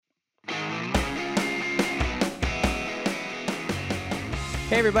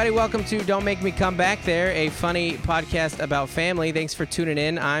Hey, everybody. Welcome to Don't Make Me Come Back There, a funny podcast about family. Thanks for tuning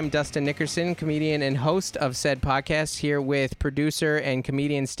in. I'm Dustin Nickerson, comedian and host of said podcast, here with producer and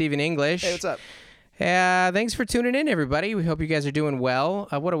comedian Stephen English. Hey, what's up? Thanks for tuning in, everybody. We hope you guys are doing well.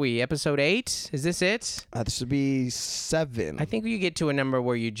 What are we, episode 8? Is this it? This would be 7. I think you get to a number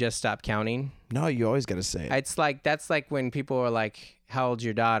where you just stop counting. No, you always got to say it. That's like when people are like, how old's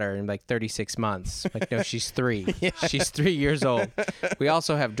your daughter? And like 36 months. Like, no, she's 3. Yeah. She's 3 years old. We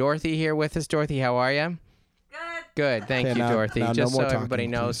also have Dorothy here with us. Dorothy, how are you? Good. Thank you, Dorothy. Now, just no more so everybody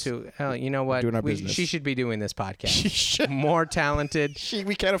talking, knows please. who, you know what? We're doing our business. She should be doing this podcast. She should. More talented.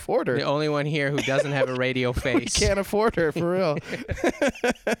 We can't afford her. The only one here who doesn't have a radio face. We can't afford her, for real.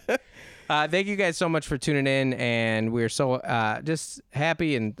 Thank you guys so much for tuning in, and we're so just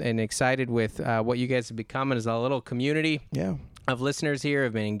happy and excited with what you guys have become as a little community. Yeah. Of listeners here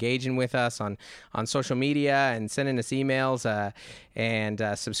have been engaging with us on social media and sending us emails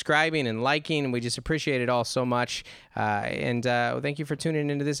and subscribing and liking, and we just appreciate it all so much. And thank you for tuning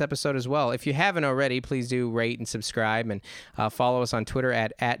into this episode as well. If you haven't already, please do rate and subscribe, and follow us on Twitter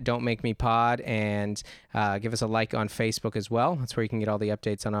at Don't Make Me Pod, and give us a like on Facebook as well. That's where you can get all the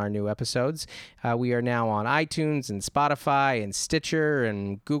updates on our new episodes. We are now on iTunes and Spotify and Stitcher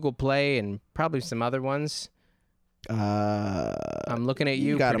and Google Play and probably some other ones. I'm looking at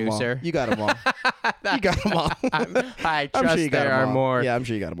you, producer. You got them all. You got them all. I trust sure there are more. Yeah, I'm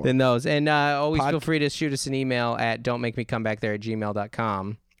sure you got them all. Than those. And always feel free to shoot us an email at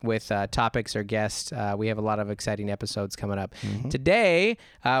don'tmakemecomebackThere@gmail.com with topics or guests. We have a lot of exciting episodes coming up. Mm-hmm. Today,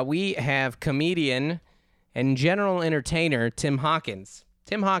 we have comedian and general entertainer Tim Hawkins.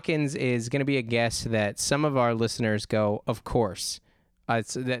 Tim Hawkins is going to be a guest that some of our listeners go, of course.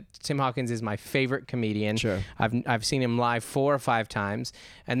 That Tim Hawkins is my favorite comedian. Sure. I've seen him live 4 or 5 times.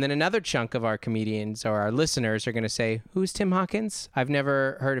 And then another chunk of our comedians or our listeners are going to say, who's Tim Hawkins? I've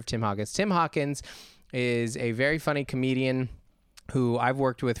never heard of Tim Hawkins. Tim Hawkins is a very funny comedian who I've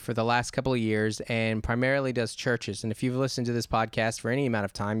worked with for the last couple of years and primarily does churches. And if you've listened to this podcast for any amount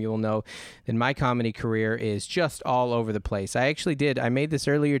of time, you will know that my comedy career is just all over the place. I made this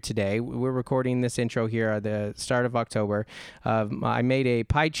earlier today. We're recording this intro here at the start of October. I made a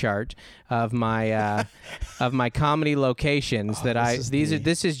pie chart of my of my comedy locations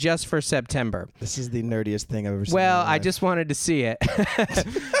this is just for September. This is the nerdiest thing I've ever seen. Well, I just wanted to see it.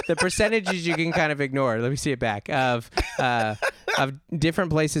 The percentages you can kind of ignore. Let me see it back of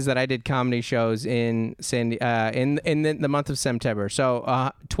different places that I did comedy shows in the month of September. So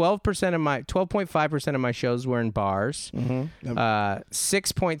 12.5% of my shows were in bars. Mm-hmm.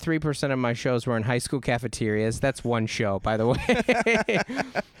 6.3% of my shows were in high school cafeterias. That's one show, by the way.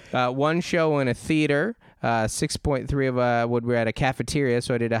 One show in a theater. 6.3 of were at a cafeteria,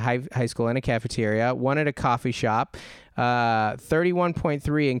 so I did a high school and a cafeteria. One at a coffee shop.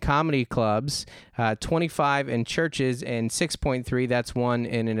 31.3 in comedy clubs, 25 in churches, and 6.3, that's one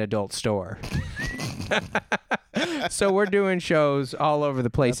in an adult store. So we're doing shows all over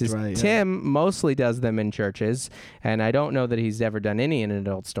the places. Right, yeah. Tim mostly does them in churches, and I don't know that he's ever done any in an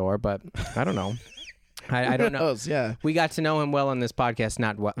adult store, but I don't know. I don't know. Yeah. We got to know him well on this podcast,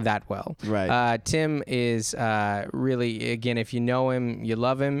 not that well. Right. Tim is really, again, if you know him, you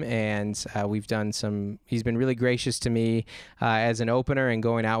love him, and he's been really gracious to me as an opener and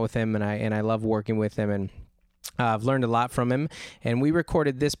going out with him, and I love working with him, and I've learned a lot from him. And we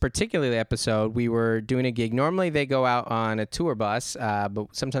recorded this particular episode. We were doing a gig. Normally they go out on a tour bus, but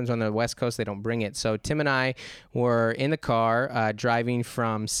sometimes on the West Coast they don't bring it. So Tim and I were in the car driving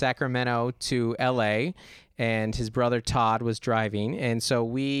from Sacramento to LA, and his brother Todd was driving. And so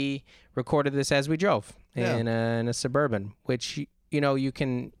we recorded this as we drove in a Suburban, which,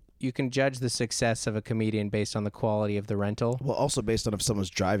 you can judge the success of a comedian based on the quality of the rental. Well, also based on if someone's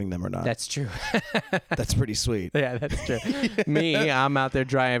driving them or not. That's true. That's pretty sweet. Yeah, that's true. Me, I'm out there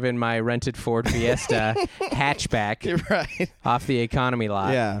driving my rented Ford Fiesta hatchback off the economy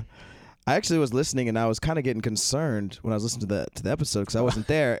lot. Yeah. I actually was listening, and I was kind of getting concerned when I was listening to the episode because I wasn't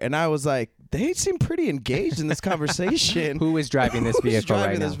there, and I was like, they seem pretty engaged in this conversation. Who is driving this vehicle right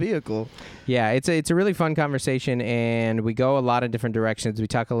now? Who's driving this vehicle? Yeah, it's a really fun conversation, and we go a lot of different directions. We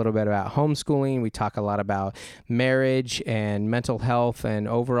talk a little bit about homeschooling. We talk a lot about marriage and mental health and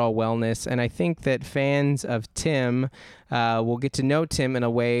overall wellness, and I think that fans of Tim will get to know Tim in a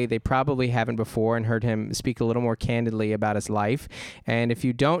way they probably haven't before and heard him speak a little more candidly about his life. And if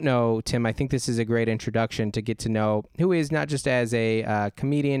you don't know Tim, I think this is a great introduction to get to know who he is, not just as a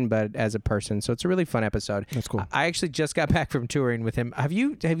comedian, but as a person. person. So it's a really fun episode. That's cool. I actually just got back from touring with him. Have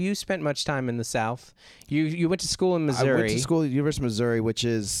you spent much time in the South? You went to school in Missouri. I went to school at University of Missouri, which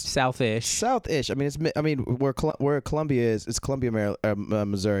is South-ish. South-ish. Where Columbia is, it's Columbia,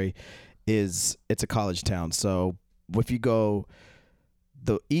 Maryland, Missouri. It's a college town. So if you go,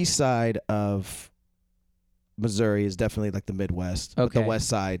 the east side of Missouri is definitely like the Midwest. Okay. But the west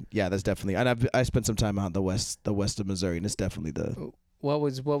side, yeah, that's definitely. And I spent some time out in the west of Missouri, and it's definitely the. What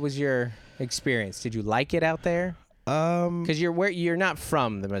was your experience? Did you like it out there? Because you're not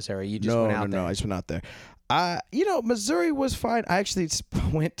from the Missouri. You just went out there. No, I just went out there. Missouri was fine. I actually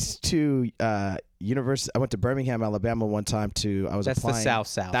went to university. I went to Birmingham, Alabama one time to. That's applying. The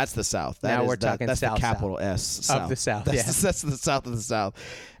South. That's the South. We're talking that's South. The capital South. S South. Of the South. That's the South of the South.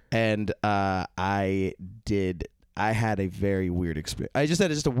 And I had a very weird experience. I just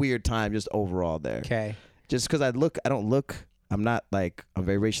had a weird time just overall there. Okay. Just because I'm not like, I'm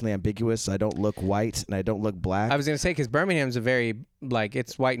very racially ambiguous. So I don't look white and I don't look black. I was going to say, because Birmingham's a very,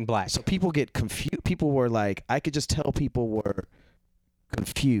 it's white and black. So people get confused. People were like, I could just tell people were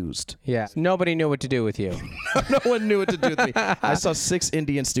confused. Yeah. Nobody knew what to do with you. No one knew what to do with me. I saw 6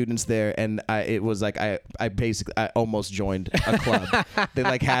 Indian students there, and it was like I almost joined a club. They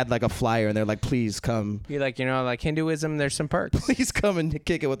had a flyer, and they're like, please come. You're like Hinduism, there's some perks. Please come and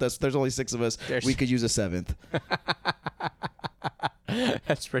kick it with us. There's only 6 of us. We could use a 7th.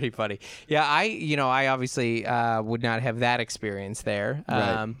 That's pretty funny. Yeah, I obviously would not have that experience there.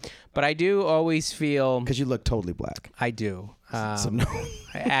 Right. But I do always feel... Because you look totally black. I do. So no.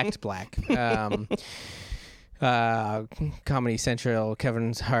 I act black. Comedy Central,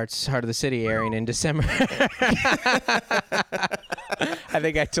 Kevin Hart's Heart of the City airing in December. I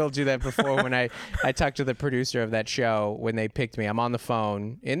think I told you that before when I talked to the producer of that show when they picked me. I'm on the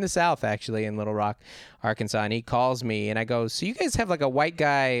phone in the South, actually, in Little Rock, Arkansas, and he calls me and I go, so you guys have a white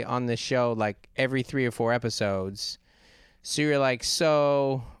guy on this show every 3 or 4 episodes. So you're like,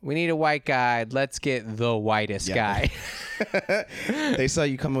 so we need a white guy. Let's get the whitest guy. They saw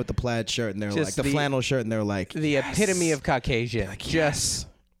you come with the plaid shirt and they're just the flannel shirt and they're like, the epitome of Caucasian. Yes.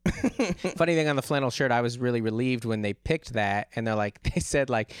 Funny thing on the flannel shirt, I was really relieved when they picked that, and they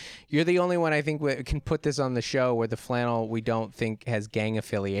said you're the only one I think can put this on the show where the flannel we don't think has gang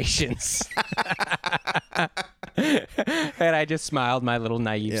affiliations. And I just smiled my little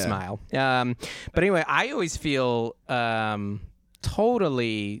naive smile. But anyway, I always feel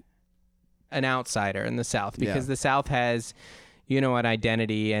totally an outsider in the South because the South has, an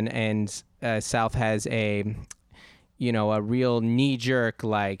identity, and South has a real knee-jerk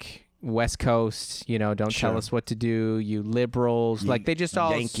West Coast, don't tell us what to do, you liberals. They just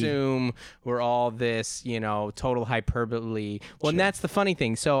all assume we're all this, total hyperbole. Well, and that's the funny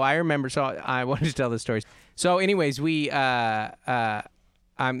thing. So I remember, I wanted to tell this story. So anyways, we're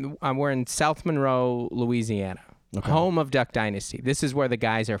in South Monroe, Louisiana, home of Duck Dynasty. This is where the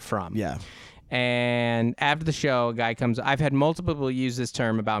guys are from. Yeah. And after the show, a guy comes. I've had multiple people use this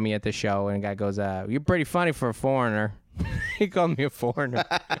term about me at the show, and a guy goes, "You're pretty funny for a foreigner." He called me a foreigner,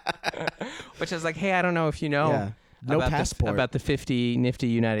 which I was like, "Hey, I don't know if you know." Yeah. No about passport. About the 50 nifty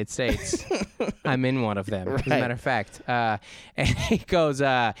United States. I'm in one of them, as a matter of fact. And he goes,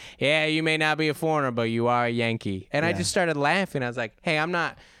 yeah, you may not be a foreigner, but you are a Yankee. And I just started laughing. I was like, hey, I'm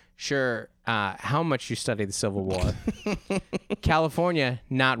not sure how much you study the Civil War. California,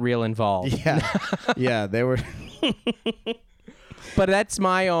 not real involved. Yeah. Yeah, they were... But that's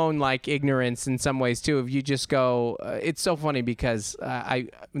my own ignorance in some ways too. If you just go, it's so funny because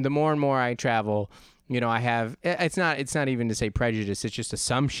the more and more I travel, I have, it's not even to say prejudice, it's just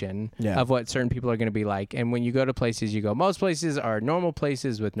assumption of what certain people are going to be like. And when you go to places, you go, most places are normal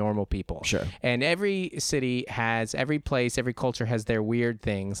places with normal people. Sure. And every city has, every place, every culture has their weird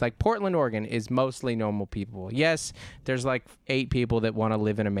things. Like Portland, Oregon is mostly normal people. Yes, there's 8 people that want to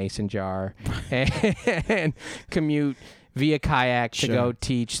live in a mason jar and commute via kayak to go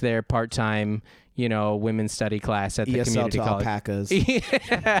teach their part-time, women's study class at the ESL community to college. Alpacas.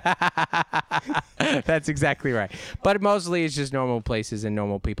 That's exactly right. But mostly it's just normal places and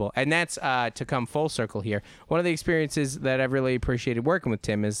normal people. And that's to come full circle here. One of the experiences that I've really appreciated working with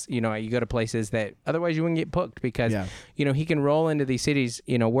Tim is, you go to places that otherwise you wouldn't get booked because, he can roll into these cities.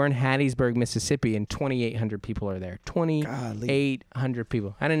 We're in Hattiesburg, Mississippi, and 2,800 people are there. 2,800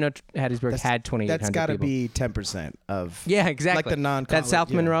 people. I didn't know Hattiesburg had 2,800 people. That's got to be 10% of... Yeah, exactly. The non-college... That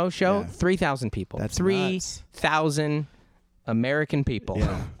South Monroe show, 3,000 people. That's 3,000 American people.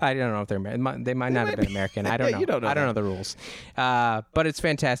 Yeah. I don't know if they're American. They might not have been American. I don't know. You don't know I don't that. know the rules. But it's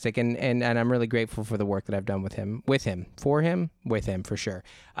fantastic, and I'm really grateful for the work that I've done with him, for sure.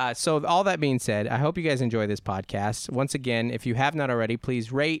 So all that being said, I hope you guys enjoy this podcast. Once again, if you have not already,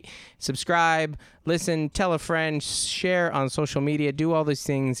 please rate, subscribe, listen, tell a friend, share on social media, do all these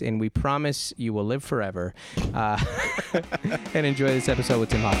things, and we promise you will live forever. And enjoy this episode with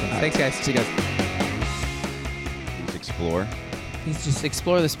Tim Hawkins. Thanks, guys. See you guys. Explore. Please just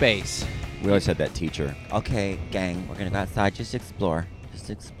explore the space. We always had that teacher. Okay, gang, we're gonna go outside. Just explore. Just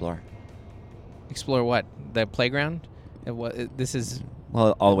explore. Explore what? The playground? This is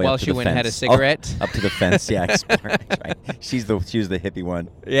Well, all the way while up to she the went and had a fence. cigarette. Up to the fence. Yeah, explore. That's right. She was the hippie one.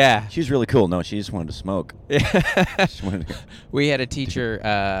 Yeah. She was really cool. No, she just wanted to smoke. She wanted to- We had a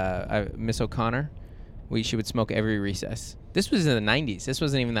teacher, Miss O'Connor. She would smoke every recess. This was in the 90s. This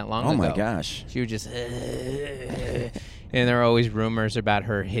wasn't even that long ago. Oh my gosh. She would just, and there were always rumors about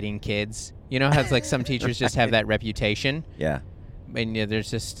her hitting kids. You know how it's like some teachers just have that reputation, Yeah. and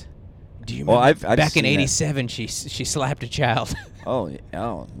there's just. Do you Well, remember I've back in seen that. '87? She slapped a child. Oh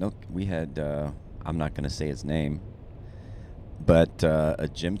no. We had. I'm not gonna say his name, but a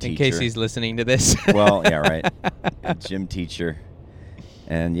gym teacher. In case he's listening to this. Well, yeah, right. A gym teacher,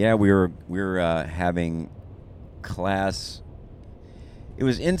 and yeah, we were having class. It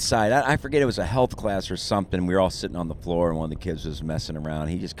was inside. I forget, it was a health class or something. We were all sitting on the floor, and one of the kids was messing around.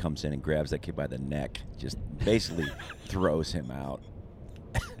 He just comes in and grabs that kid by the neck, just basically throws him out.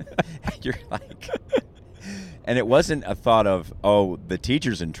 And you're like, and it wasn't a thought of, oh, the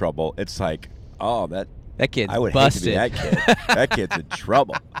teacher's in trouble. It's like, oh, that kid's I would busted. hate to be that kid. That kid's in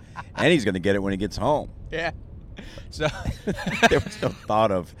trouble, and he's going to get it when he gets home. Yeah. So There was no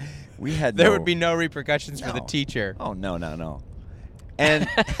thought of. We had. there no- would be no repercussions for the No. teacher. Oh no. And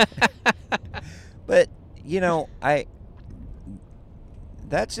but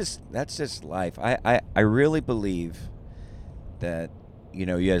that's just life. I really believe that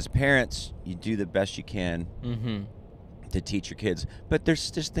you as parents, you do the best you can Mm-hmm. to teach your kids, but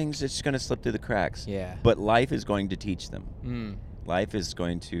there's just things that's going to slip through the cracks. Yeah. But life is going to teach them. Mm. Life is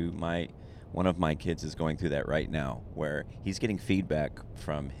going to one of my kids is going through that right now, where he's getting feedback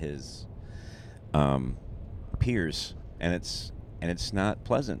from his peers, and it's not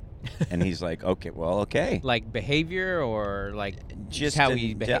pleasant. And he's like, okay. Like behavior or like Just how an-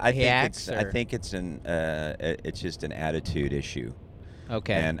 he I acts? think I think it's just an attitude issue.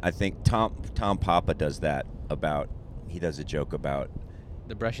 Okay. And I think Tom Papa does that about. He does a joke about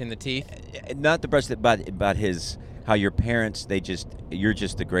the brushing the teeth? not the brush, but about his how your parents you're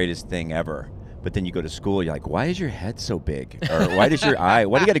just the greatest thing ever. But then you go to school, you're like, why is your head so big? Or why does your eye?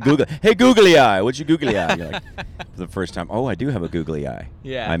 Why do you got to Google? Hey, googly eye. What's your googly eye? You're like, for the first time, oh, I do have a googly eye.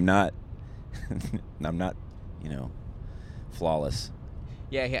 Yeah. I'm not, flawless.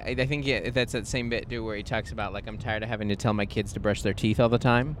 Yeah, I think that's that same bit, too, where he talks about, like, I'm tired of having to tell my kids to brush their teeth all the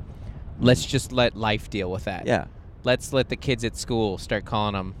time. Let's just let life deal with that. Yeah. Let's let the kids at school start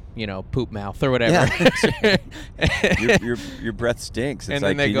calling them, poop mouth or whatever. Yeah. your breath stinks. It's and like,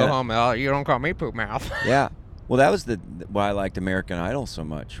 then they you go know- home, oh, you don't call me poop mouth. Yeah. Well, that was why I liked American Idol so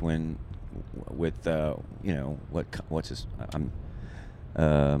much. What's his?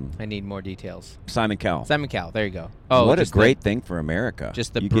 I need more details. Simon Cowell. Simon Cowell, there you go. Oh, what a just great thing for America.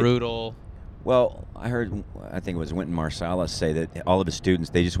 Just the You get- brutal. Well, I think it was Wynton Marsalis say that all of his students,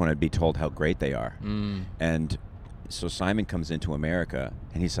 they just want to be told how great they are. Mm. And so Simon comes into America,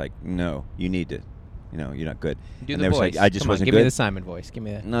 and he's like, no, you need to, you're not good. Do and the they was voice. like, I just Come on, wasn't give good. me the Simon voice. Give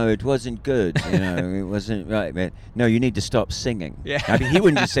me that. No, it wasn't good. It wasn't right, man. No, you need to stop singing. Yeah. I mean, he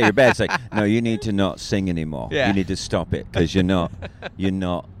wouldn't just say you're bad. It's like, no, you need to not sing anymore. Yeah. You need to stop it because you're not.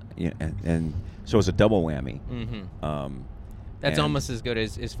 And so it's a double whammy. Mm-hmm. That's and- almost as good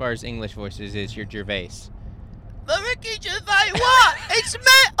as far as English voices is your Gervais. Ricky Gervais, what? It's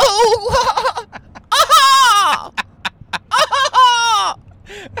metal. Oh! Oh!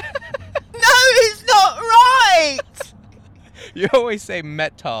 No, it's not right. You always say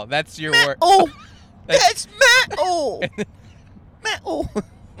metal. That's your word. Metal. That's- It's metal. Metal.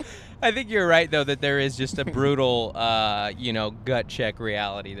 I think you're right, though, that there is just a brutal, gut check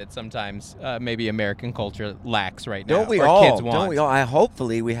reality that sometimes maybe American culture lacks right now. Don't we or all? Kids want. Don't we all?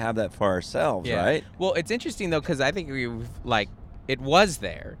 Hopefully we have that for ourselves, Yeah. right? Well, it's interesting, though, because I think it was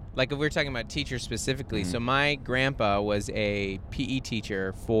there. Like, if we're talking about teachers specifically. So my grandpa was a PE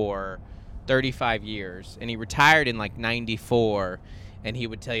teacher for 35 years, and he retired in, 94, and he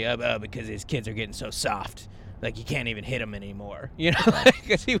would tell you, because his kids are getting so soft. Like, you can't even hit them anymore,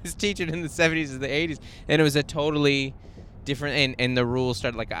 because he was teaching in the 70s and the 80s, and it was a totally different, and the rules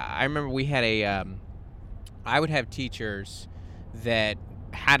started, I remember we had I would have teachers that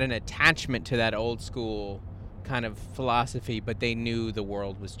had an attachment to that old school kind of philosophy, but they knew the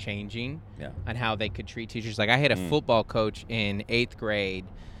world was changing and how they could treat teachers. Like I had a football coach in 8th grade.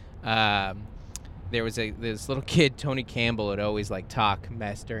 There was this little kid, Tony Campbell, would always like talk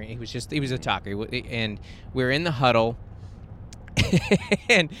mess during. He was a talker, and we were in the huddle,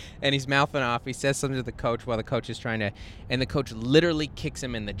 and he's mouthing off. He says something to the coach while the coach is trying to, and the coach literally kicks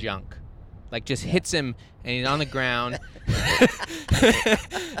him in the junk, like just hits him, and he's on the ground.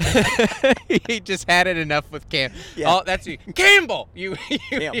 He just had it enough with Campbell. Yeah. Oh, that's you, Campbell.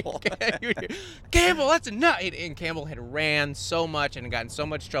 Campbell. Campbell, that's enough. And Campbell had ran so much and gotten so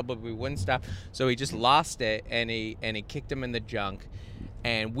much trouble, but we wouldn't stop. So he just lost it, and he kicked him in the junk,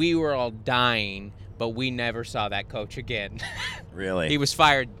 and we were all dying. But we never saw that coach again. Really? He was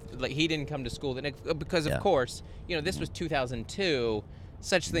fired. Like he didn't come to school the next, because of course, this was 2002.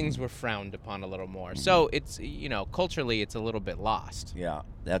 Such things were frowned upon a little more. So it's, culturally it's a little bit lost. Yeah,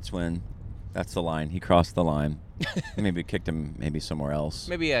 that's the line. He crossed the line. Maybe kicked him somewhere else.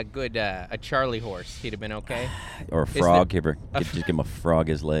 Maybe a good, a Charlie horse, he'd have been okay. Or a frog. Just give him a frog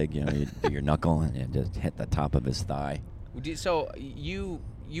his leg, you do your knuckle and just hit the top of his thigh. So you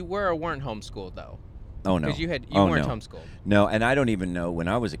were or weren't homeschooled though? Oh, no. Because you weren't homeschooled. No, and I don't even know, when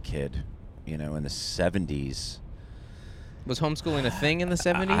I was a kid, in the 70s. Was homeschooling a thing in the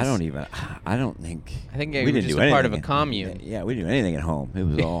 70s? I don't think. I think we were just a part of a commune. Yeah, we didn't do anything at home. It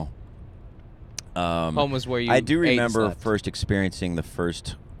was all. Home was where you. I do remember first experiencing the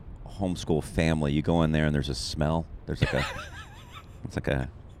first homeschool family. You go in there and there's a smell. There's like a. It's like a.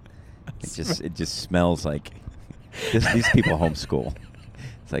 It just smells like. These people homeschool.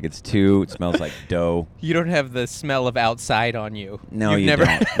 It's like it smells like dough. You don't have the smell of outside on you. No, you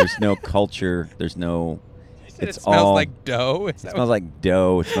don't. There's no culture. There's no. It smells like dough. It smells like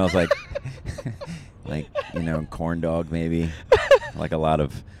dough. It smells like, corn dog maybe, like a lot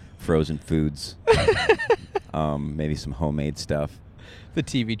of frozen foods, maybe some homemade stuff. The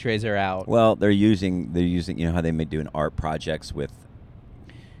TV trays are out. Well, they're using how they may do art projects with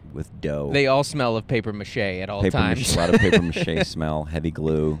dough. They all smell of paper mache at all times. A lot of paper mache smell, heavy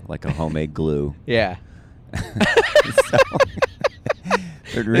glue, like a homemade glue. Yeah.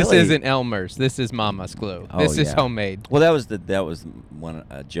 This isn't Elmer's. This is Mama's glue. This is homemade. Well, that was one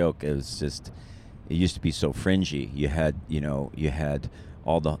joke. It was just, it used to be so fringy. You had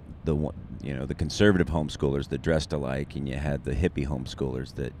all the conservative homeschoolers that dressed alike, and you had the hippie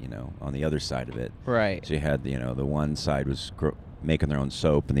homeschoolers that on the other side of it. Right. So you had the one side was making their own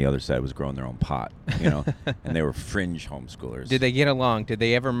soap, and the other side was growing their own pot. And they were fringe homeschoolers. Did they get along? Did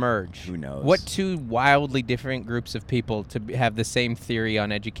they ever merge? Who knows? What two wildly different groups of people to have the same theory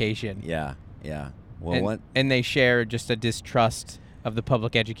on education? Yeah. Well, and they share just a distrust of the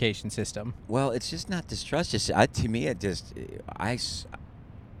public education system. Well, it's just not distrust. To me, it just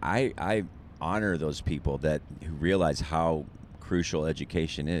I honor those people who realize how crucial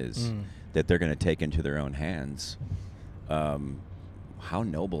education is, that they're going to take into their own hands. How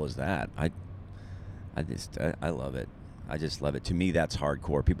noble is that? I love it. I just love it. To me, that's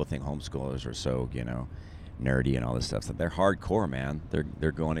hardcore. People think homeschoolers are so, nerdy and all this stuff. So they're hardcore, man.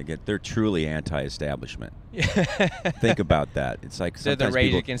 They're truly anti-establishment. Think about that. It's like they're the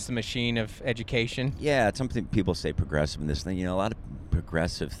rage against the machine of education. Yeah, something people say progressive in this thing. A lot of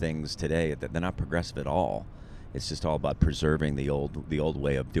progressive things today, they're not progressive at all. It's just all about preserving the old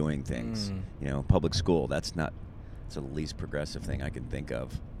way of doing things. Public school, it's the least progressive thing I can think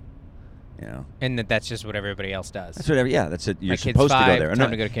of. And that's just what everybody else does. That's whatever. Yeah, that's it. You're supposed to go there.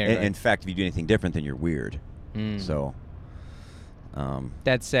 Time to go to kindergarten. In fact, if you do anything different, then you're weird. So.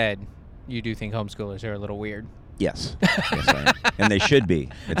 That said, you do think homeschoolers are a little weird. Yes. Yes, I am. And they should be.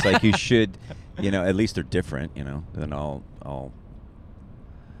 It's like you should, at least they're different, than all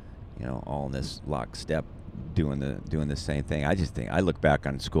in this lockstep doing the same thing. I look back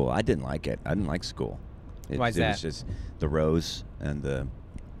on school. I didn't like it. I didn't like school. Why is that? It was just the rows and the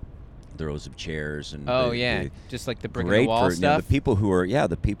rows of chairs and just like the brick and the wall stuff. The people who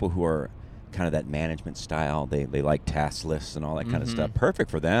are kind of that management style, they like task lists and all that kind of stuff. Perfect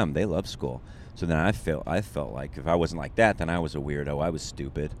for them. They love school. So then I felt like if I wasn't like that, then I was a weirdo. I was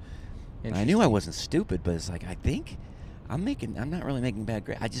stupid. I knew I wasn't stupid, but it's like I think I'm not really making bad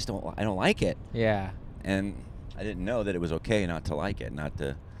grades. I don't like it. Yeah. And I didn't know that it was okay not to like it,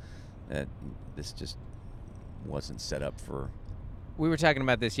 that this just wasn't set up for. We were talking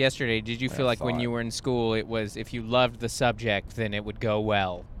about this yesterday. Did you feel like when you were in school, it was if you loved the subject, then it would go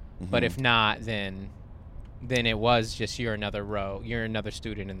well, but if not, then it was just you're another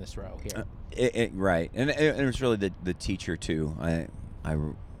student in this row here. Right, and it was really the teacher too.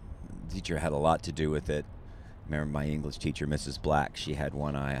 The teacher had a lot to do with it. remember my English teacher, Mrs. Black. She had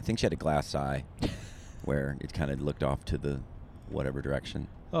one eye. I think she had a glass eye, where it kind of looked off to the whatever direction.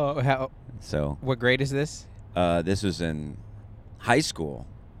 Oh, how? So What grade is this? this was in high school.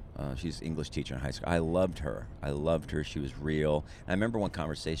 She's English teacher in high school. I loved her. She was real. And I remember one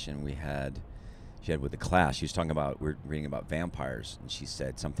conversation she had with the class. She was talking about, we're reading about vampires, and she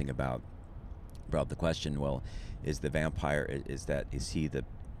said something about, brought up the question, well, is the vampire, is he the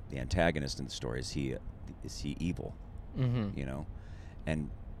antagonist in the story? Is he evil? Mm-hmm. You know? And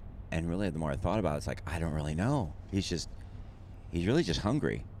really, the more I thought about it, it's like, I don't really know. He's really just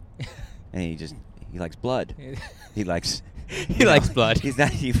hungry. And he likes blood. He likes blood. He's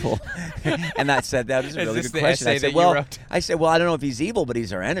not evil. And that was a really good question. I said, well, I don't know if he's evil, but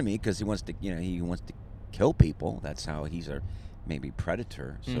he's our enemy because he wants to kill people. That's how he's our maybe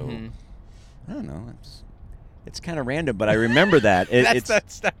predator. So Mm-hmm. I don't know. It's kind of random, but I remember that.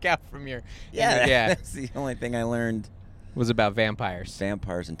 That stuck out from your. Yeah. That's the only thing I learned. Was about vampires.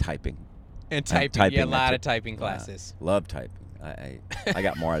 Vampires and typing. And typing. Yeah, a lot of typing classes. Love typing. I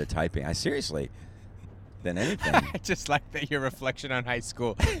got more out of typing. I seriously, than anything. I just like that your reflection on high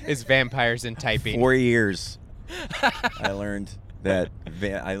school is vampires and typing. 4 years. I learned to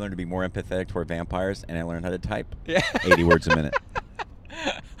be more empathetic toward vampires, and I learned how to type 80 words a minute.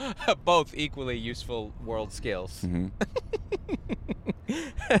 Both equally useful world skills. Mm-hmm.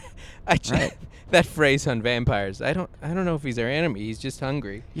 Right. That phrase on vampires. I don't know if he's our enemy. He's just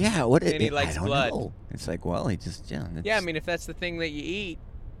hungry. Yeah. And he likes blood. Know. It's like, well, he just Yeah, I mean, if that's the thing that you eat,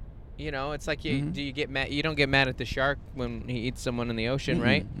 it's like Mm-hmm. do you get mad? You don't get mad at the shark when he eats someone in the ocean, Mm-mm.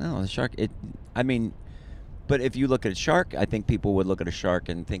 right? No, the shark. But if you look at a shark, I think people would look at a shark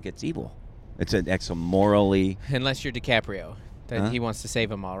and think it's evil. It's a morally. Unless you're DiCaprio, that he wants to save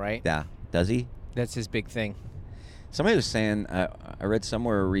them all, right? Yeah. Does he? That's his big thing. Somebody was saying, I read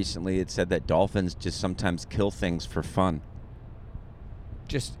somewhere recently, it said that dolphins just sometimes kill things for fun.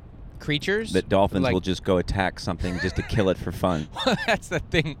 Just creatures? That dolphins will just go attack something just to kill it for fun. Well, that's the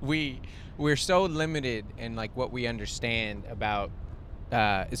thing. We're so limited in like what we understand about,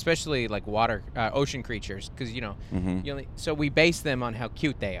 especially like ocean creatures, because Mm-hmm. so we base them on how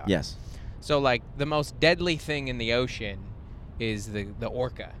cute they are. Yes. So like the most deadly thing in the ocean is the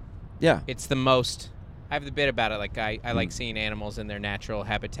orca. Yeah. It's the most. I have the bit about it. Like I like seeing animals in their natural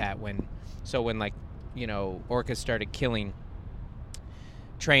habitat when orcas started killing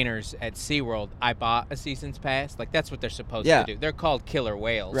trainers at SeaWorld, I bought a season's pass. Like that's what they're supposed to do. They're called killer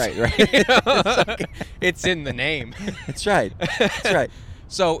whales. Right. It's in the name. That's right.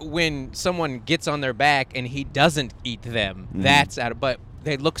 So when someone gets on their back and he doesn't eat them, that's out of. But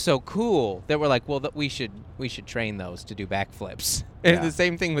they look so cool that we're like, well, we should train those to do backflips. And the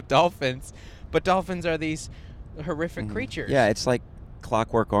same thing with dolphins. But dolphins are these horrific creatures. Yeah, it's like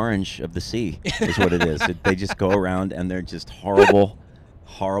Clockwork Orange of the sea is what it is. They just go around and they're just horrible,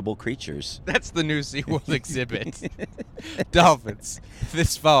 horrible creatures. That's the new SeaWorld exhibit. Dolphins.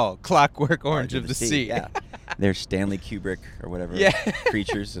 This fall, Clockwork Orange of the sea. Yeah. They're Stanley Kubrick or whatever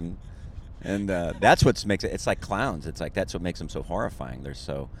creatures. And that's what makes it. It's like clowns. It's like that's what makes them so horrifying. They're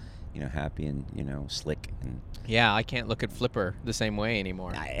so, happy and, slick. And yeah, I can't look at Flipper the same way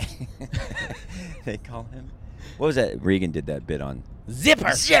anymore. They call him. What was that? Regan did that bit on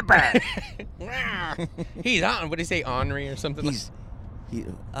Zipper. He's on. What did he say? Ornery or something?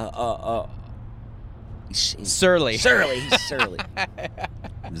 Surly. He's surly.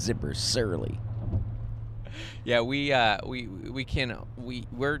 Zipper surly. Yeah, we're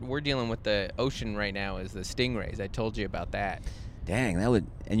dealing with the ocean right now as the stingrays. I told you about that. Dang,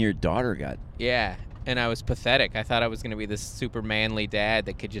 and your daughter got. Yeah, and I was pathetic. I thought I was going to be this super manly dad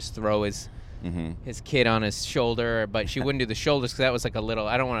that could just throw his kid on his shoulder, but she wouldn't do the shoulders because that was like a little.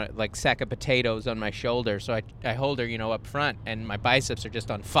 I don't want to like sack of potatoes on my shoulder, so I hold her, up front, and my biceps are just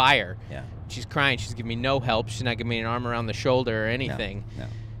on fire. Yeah, she's crying. She's giving me no help. She's not giving me an arm around the shoulder or anything. No.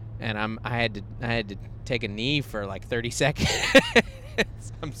 And I had to take a knee for like 30 seconds.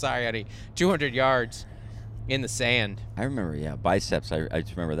 I'm sorry, honey. 200 yards in the sand. I remember, biceps. I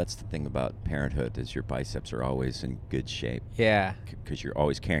just remember that's the thing about parenthood is your biceps are always in good shape. Yeah. Because you're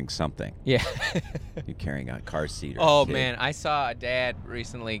always carrying something. Yeah. You're carrying a car seat or Oh, a kid. man. I saw a dad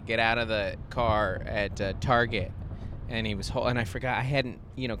recently get out of the car at Target. And he was, and I forgot, I hadn't,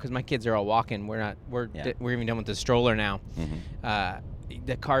 because my kids are all walking. We're even done with the stroller now. Mm-hmm.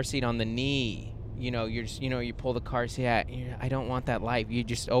 The car seat on the knee. You're just, you pull the car seat out. I don't want that life. You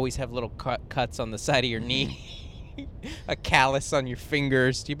just always have little cuts on the side of your knee, a callus on your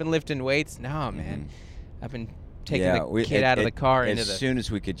fingers. You've been lifting weights? No, man. I've been taking the kid out of the car into the. As soon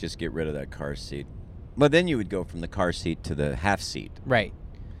as we could just get rid of that car seat. Well, then you would go from the car seat to the half seat. Right.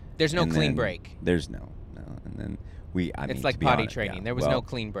 There's no clean break. There's no. and then it's like potty training. There was no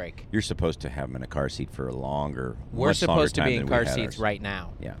clean break. You're supposed to have them in a car seat for a longer. We're supposed to be in car ours. seats right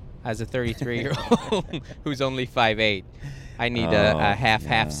now. Yeah. As a 33-year-old who's only 5'8", I need a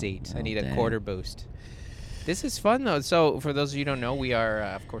half seat. I need a quarter boost. This is fun, though. So for those of you who don't know, we are,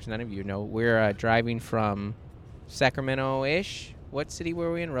 of course, none of you know, we're driving from Sacramento-ish. What city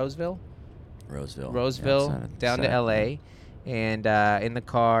were we in? Roseville, down to L.A., and in the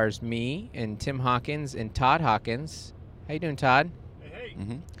cars, me and Tim Hawkins and Todd Hawkins. How you doing, Todd? Hey.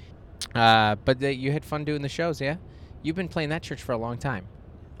 Mm-hmm. But you had fun doing the shows, yeah? You've been playing that church for a long time.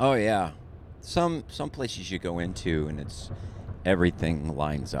 Oh yeah, some places you go into and it's everything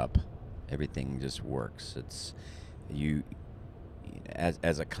lines up, everything just works. It's you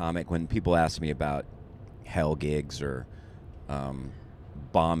as a comic. When people ask me about hell gigs or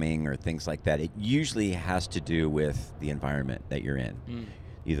bombing or things like that, it usually has to do with the environment that you're in.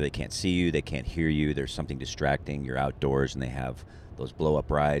 Either they can't see you, they can't hear you. There's something distracting. You're outdoors and they have those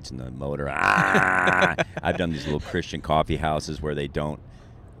blow-up rides and the motor. I've done these little Christian coffee houses where they don't.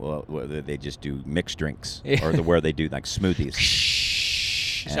 Well, they just do mixed drinks, or where they do like smoothies.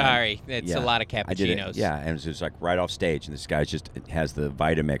 Sorry, it's a lot of cappuccinos. I did it, and it was just like right off stage, and this guy just has the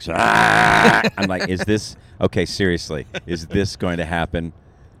Vitamix. I'm like, is this okay? Seriously, is this going to happen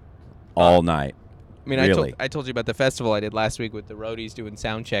all night? I mean, really? I told you about the festival I did last week with the roadies doing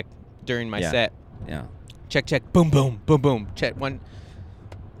sound check during my set. Yeah. Check, boom, boom, boom, boom. Check one.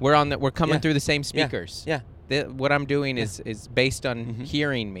 We're coming through the same speakers. Yeah. What I'm doing is based on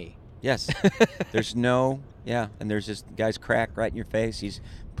hearing me. Yes. There's and there's this guy's crack right in your face. He's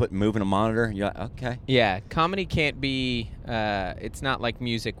moving a monitor. You're like, okay. Yeah, comedy can't be. It's not like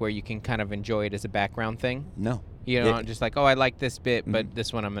music where you can kind of enjoy it as a background thing. No. You know, just like, I like this bit, but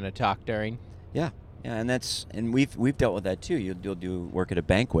this one I'm going to talk during. Yeah, and we've dealt with that too. You'll do work at a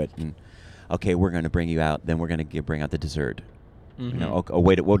banquet, and okay, we're going to bring you out. Then we're going to bring out the dessert. You know,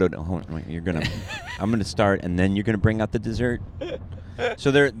 wait, hold on, you're gonna. I'm gonna start, and then you're gonna bring out the dessert. So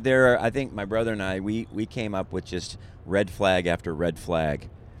there are. I think my brother and I, we came up with just red flag after red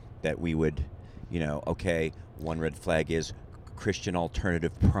flag, that we would, okay, one red flag is Christian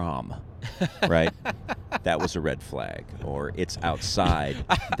alternative prom, right? That was a red flag. Or it's outside.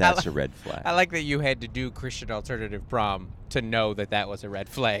 That's a red flag. I like that you had to do Christian alternative prom to know that was a red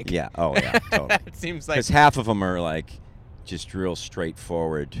flag. Yeah. Oh yeah. Totally. It seems like because half of them are like. Just real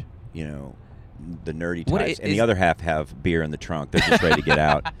straightforward, the nerdy types. And the other half have beer in the trunk. They're just ready to get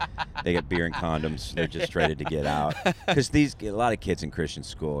out. They get beer and condoms. They're just ready to get out. Because a lot of kids in Christian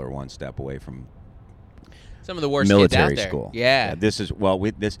school are one step away from some of the worst military kids out there. School. Yeah. This is,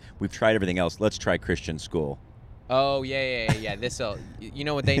 we've tried everything else. Let's try Christian school. Oh, yeah. This'll,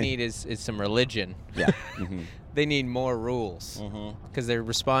 what they need is some religion. Yeah. They need more rules because they're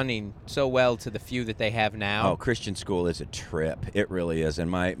responding so well to the few that they have now. Oh, Christian school is a trip. It really is.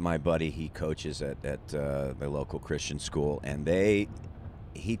 And my buddy, he coaches at the local Christian school, and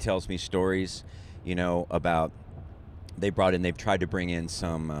he tells me stories, about they've tried to bring in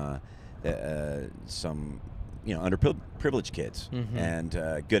some underprivileged kids and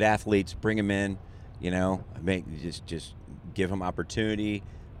good athletes, bring them in, just give them opportunity.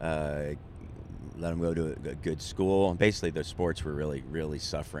 Let them go to a good school. And basically, the sports were really, really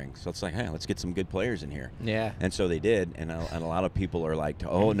suffering. So it's like, hey, let's get some good players in here. Yeah. And so they did. And a lot of people are like,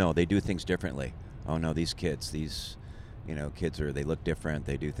 oh, no, they do things differently. Oh, no, these kids, they look different.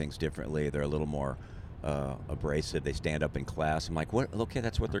 They do things differently. They're a little more abrasive. They stand up in class. I'm like, what? Okay,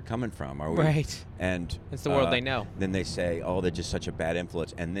 that's what they're coming from. Are we? Right. And it's the world they know. Then they say, oh, they're just such a bad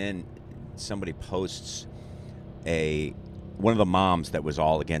influence. And then somebody posts one of the moms that was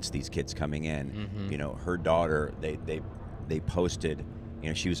all against these kids coming in, her daughter, they posted,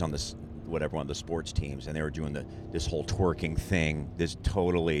 she was on one of the sports teams, and they were doing this whole twerking thing, this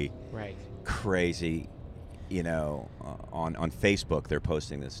totally crazy, on Facebook they're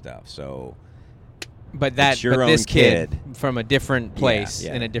posting this stuff. So, but this kid from a different place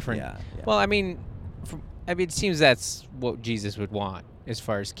in a different. Yeah. Well, I mean, it seems that's what Jesus would want as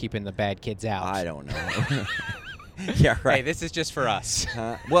far as keeping the bad kids out. I don't know. Yeah, right. Hey, this is just for us.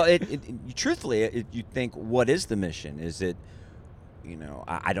 Well, truthfully, you think, what is the mission? Is it,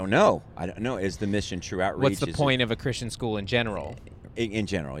 I don't know. I don't know. Is the mission true outreach? What's the point of a Christian school in general? In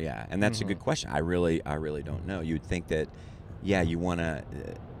general, yeah. And that's a good question. I really don't know. You'd think that, you want to,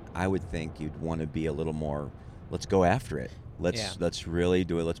 I would think you'd want to be a little more, let's go after it. Let's really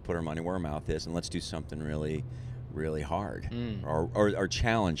do it. Let's put our money where our mouth is, and let's do something really, really hard or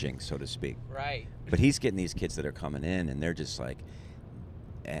challenging, so to speak. Right. But he's getting these kids that are coming in, and they're just like,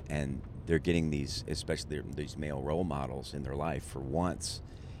 and they're getting these, especially these male role models in their life for once,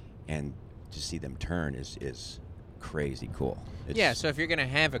 and to see them turn is crazy cool. Yeah, so if you're going to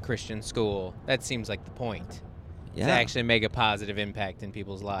have a Christian school, that seems like the point. Yeah. To actually make a positive impact in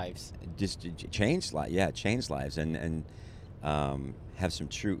people's lives. Just change lives and have some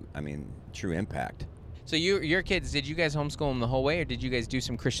true impact. So your kids, did you guys homeschool them the whole way, or did you guys do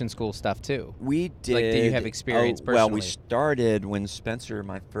some Christian school stuff too? We did. Like, do you have experience personally? Well, we started when Spencer,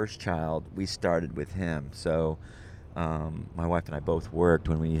 my first child, we started with him. So my wife and I both worked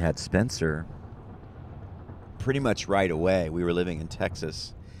when we had Spencer. Pretty much right away. We were living in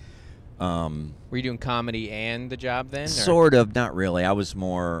Texas. Were you doing comedy and the job then? Or? Sort of, not really. I was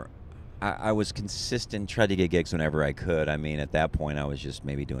more, I was consistent, tried to get gigs whenever I could. I mean, at that point, I was just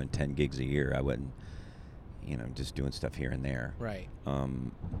maybe doing 10 gigs a year. I wasn't, just doing stuff here and there. Right.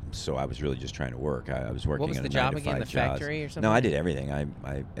 So I was really just trying to work. I was working. What was in the a job 9 to again? 5 The jobs. factory or something? No, I did everything. I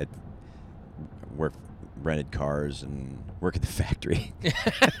worked, rented cars and worked at the factory.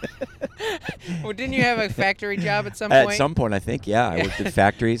 Well, didn't you have a factory job at some point? At some point, I think, yeah. I worked at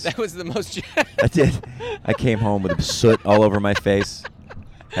factories. That was the most... I did. I came home with soot all over my face.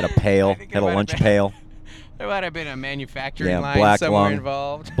 Had a pail. Had a lunch pail. There might have been a manufacturing line black somewhere lung,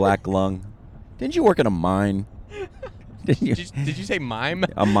 involved. Black lung. Didn't you work in a mine? Didn't you? Did you say mime?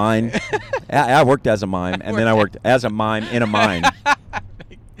 A mine. I worked as a mime, and then I worked as a mime in a mine.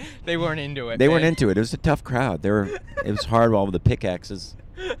 They weren't into it. They weren't into it. It was a tough crowd. It was hard all with the pickaxes.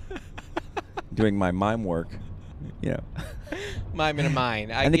 Doing my mime work, Mime in a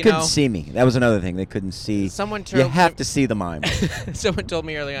mine. And they couldn't see me. That was another thing. They couldn't see. You have to see the mime. Someone told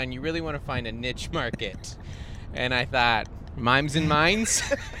me early on, you really want to find a niche market. And I thought, mimes and mines?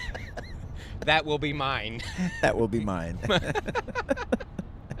 That will be mine. That will be mine.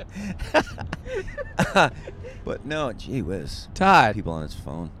 But no, gee whiz. Todd. People on his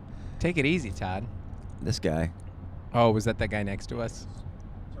phone. Take it easy, Todd. This guy. Oh, was that guy next to us?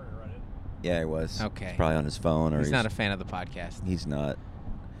 Yeah, he was. Okay. He's probably on his phone. Or he's not a fan of the podcast. He's not.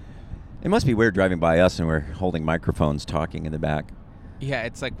 It must be weird driving by us and we're holding microphones talking in the back. Yeah,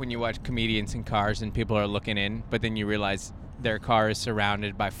 it's like when you watch comedians in cars and people are looking in, but then you realize their car is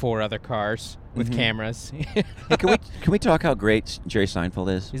surrounded by 4 other cars with cameras. Hey, can we talk how great Jerry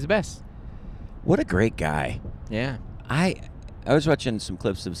Seinfeld is? He's the best. What a great guy. Yeah. I was watching some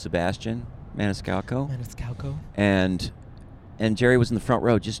clips of Sebastian Maniscalco. And Jerry was in the front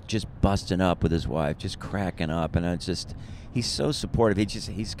row just busting up with his wife, just cracking up, and he's so supportive.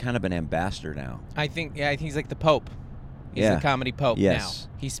 He's kind of an ambassador now. I think he's like the Pope. He's the comedy Pope now.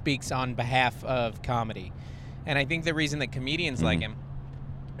 He speaks on behalf of comedy. And I think the reason that comedians like him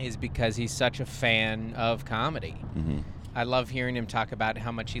is because he's such a fan of comedy. Mm-hmm. I love hearing him talk about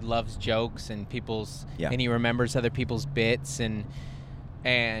how much he loves jokes and and he remembers other people's bits and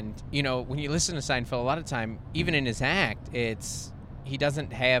when you listen to Seinfeld, a lot of time, even in his act, he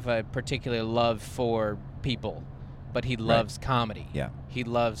doesn't have a particular love for people, but he loves comedy. Yeah. He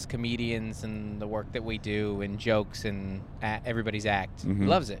loves comedians and the work that we do and jokes and everybody's act. Mm-hmm. He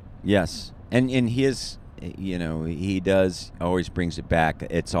loves it. Yes. And he is, he does always brings it back.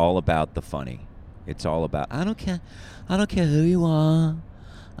 It's all about the funny. It's all about, I don't care who you are.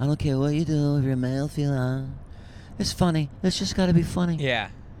 I don't care what you do, if you're male, female. It's funny. It's just got to be funny. Yeah.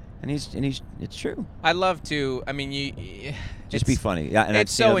 And it's true. I love to, just be funny. Yeah. And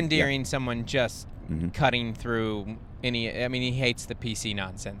it's so endearing someone just cutting through he hates the PC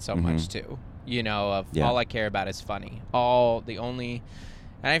nonsense so much too. All I care about is funny. And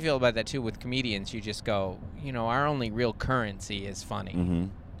I feel about that too with comedians. You just go, our only real currency is funny. Mm-hmm.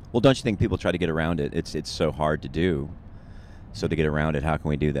 Well, don't you think people try to get around it? It's so hard to do. So to get around it, how can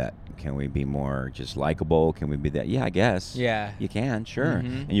we do that? Can we be more just likable? Can we be that? Yeah, I guess. Yeah. You can, sure.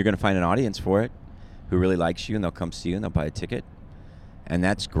 Mm-hmm. And you're going to find an audience for it who really likes you, and they'll come see you, and they'll buy a ticket. And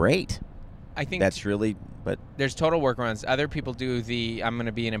that's great. I think that's really, but there's total workarounds. Other people do I'm going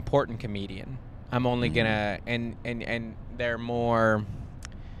to be an important comedian. I'm only going to, and they're more,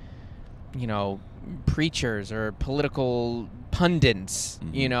 preachers or political pundits,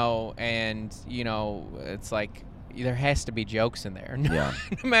 and, it's like, there has to be jokes in there, no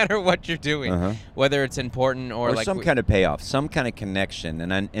matter what you're doing, whether it's important or like some kind of payoff, some kind of connection,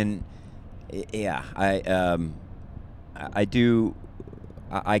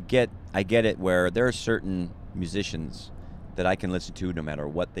 I get it. Where there are certain musicians that I can listen to no matter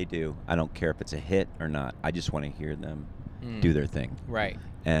what they do. I don't care if it's a hit or not. I just want to hear them do their thing, right?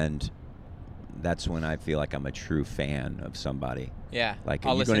 And that's when I feel like I'm a true fan of somebody. Yeah, like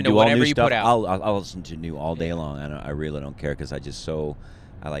I'll you're listen going to do all whatever new you stuff. put out. I'll listen to new all day long. I really don't care because I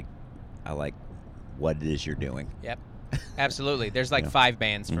like what it is you're doing. Yep, absolutely. There's like 5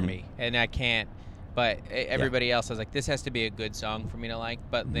 bands for me, and I can't. But everybody else, I was like, this has to be a good song for me to like.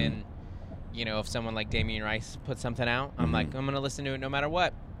 But then if someone like Damien Rice puts something out, I'm Mhm. like, I'm going to listen to it no matter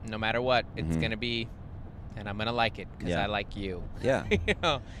what. No matter what, it's Mhm. going to be, and I'm going to like it because Yeah. I like you. Yeah. You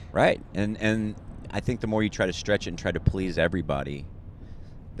know? Right. And I think the more you try to stretch it and try to please everybody,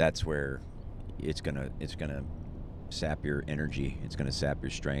 that's where it's gonna sap your energy. It's gonna sap your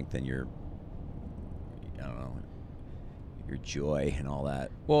strength and your, I don't know, your joy and all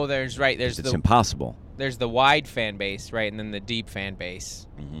that. Well, there's It's impossible. there's the wide fan base, right, and then the deep fan base.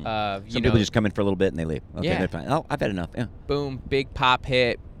 Some people just come in for a little bit and they leave. Okay, Yeah. they're fine. Oh, I've had enough. Yeah. Boom, big pop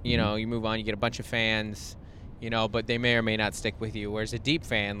hit. You Mhm. know, you move on, you get a bunch of fans. But they may or may not stick with you. Whereas a deep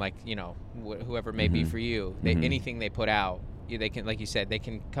fan, like whoever it may be Mhm. for you, Mhm. anything they put out, they can, like you said, they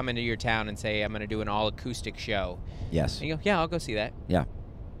can come into your town and say, "I'm going to do an all acoustic show." Yes. And you go, "Yeah, I'll go see that." Yeah.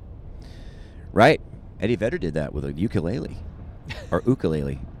 Right. Eddie Vedder did that with a ukulele, or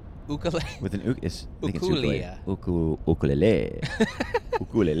ukulele. Ukulele. With an I think it's Ukulele. ukulele.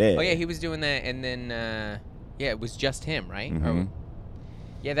 Ukulele. Oh yeah, he was doing that, and then it was just him, right? Mhm.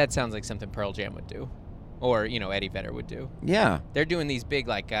 Yeah, that sounds like something Pearl Jam would do, or Eddie Vedder would do. Yeah. They're doing these big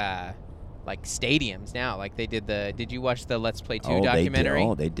like stadiums now. Like they did Did you watch the Let's Play 2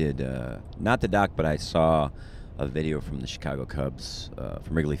 documentary? They did. Not the doc, but I saw a video from the Chicago Cubs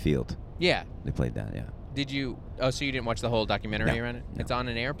from Wrigley Field. Yeah. They played that. Yeah. Did you? Oh, so you didn't watch the whole documentary No, around it? no. It's on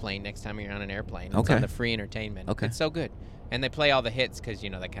an airplane. Next time you're on an airplane, it's Okay. on the free entertainment. Okay. It's so good, and they play all the hits because they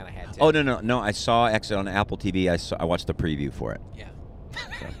kind of had to. Oh no! I saw actually on Apple TV. I watched the preview for it. Yeah.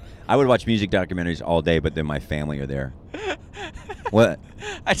 I would watch music documentaries all day, but then my family are there. What?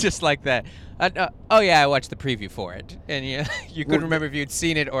 I just like that. I watched the preview for it, and you couldn't Well, remember if you'd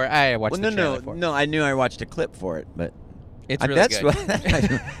seen it or I watched the trailer for it. No. I knew I watched a clip for it, but It's really that's good.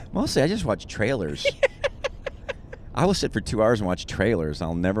 what mostly I just watch trailers. I will sit for 2 hours and watch trailers.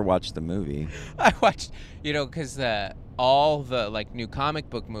 I'll never watch the movie. I watched, because all the like new comic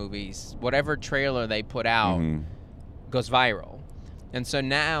book movies, whatever trailer they put out Mhm. goes viral. And so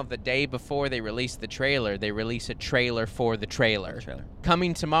now, the day before they release the trailer, they release a trailer for the trailer.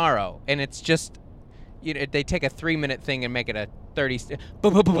 Coming tomorrow. And it's just, they take a 3-minute thing and make it a 30...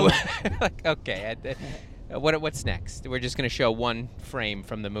 boom, boom, boom, boom. Like, okay. What's next? We're just going to show one frame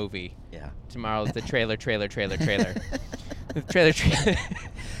from the movie. Yeah. Tomorrow's the trailer. The trailer.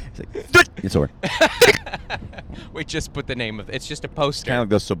 It's over. We just put the name of it. It's just a poster. Kind of like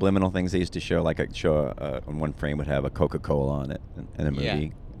those subliminal things they used to show. Like on one frame would have a Coca-Cola on it in a movie. Yeah.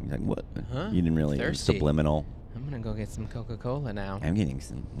 You're like, what? Huh? You didn't really. Thirsty. Subliminal. I'm going to go get some Coca-Cola now. I'm getting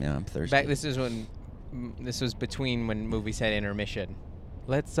some. Yeah, I'm thirsty. This was between when movies had intermission.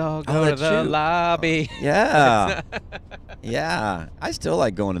 Let's all Oh, go to that's the true. lobby. Yeah. Yeah. I still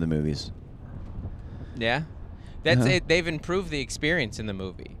like going to the movies. Yeah. That's Uh-huh. it. They've improved the experience in the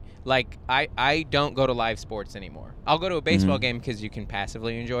movie. Like, I don't go to live sports anymore. I'll go to a baseball Mhm. game because you can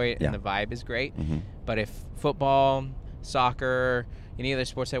passively enjoy it Yeah. and the vibe is great. Mm-hmm. But if football, soccer, any other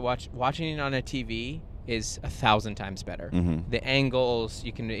sports I watch, watching it on a TV is 1,000 times better. Mm-hmm. The angles,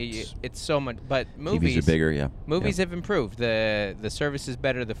 it's so much. But movies TVs are bigger, yeah. Movies have improved. The service is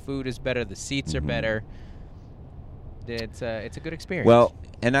better. The food is better. The seats are Mhm. better. It's a good experience. Well,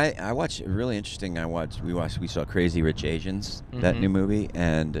 and I watched really interesting. We saw Crazy Rich Asians, that Mhm. new movie,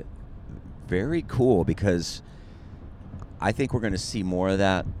 and very cool because I think we're going to see more of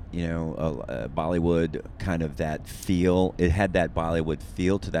that. Bollywood kind of that feel. It had that Bollywood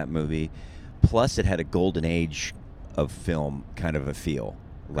feel to that movie, plus it had a golden age of film kind of a feel,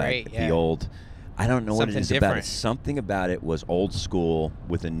 like Great, yeah. the old. I don't know what it Something is about different. it. Something about it was old school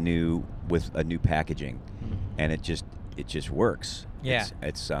with a new packaging, Mhm. and it just works. Yeah.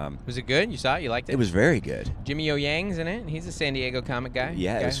 It's Was it good? You saw it? You liked it? it was very good. Jimmy O Yang's in it. He's a San Diego comic guy.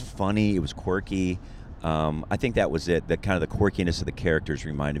 Yeah, it was funny. It was quirky. I think that was it. That kind of the quirkiness of the characters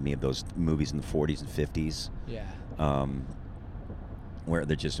reminded me of those movies in the 40s and 50s, Yeah. where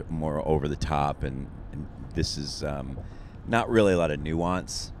they're just more over the top, and this is not really a lot of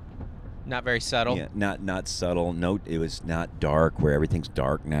nuance. Not very subtle. Yeah, not subtle. No, it was not dark where everything's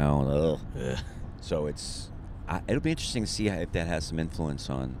dark now. Ugh. Ugh. So it'll be interesting to see if that has some influence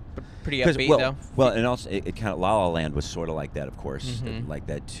on. Pretty 'Cause, upbeat though. Well, and also it kind of La La Land was sort of like that, of course, Mhm. like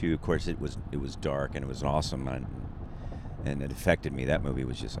that too. Of course, it was dark and it was awesome, and it affected me. That movie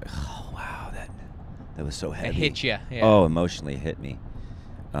was just like, oh wow, that was so heavy. It hit you. Yeah. Oh, emotionally it hit me.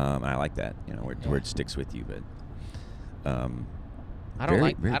 And I like that, where it sticks with you. But I don't very,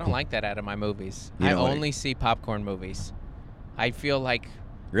 like very I don't cool. like that out of my movies. You I know, only see popcorn movies. I feel like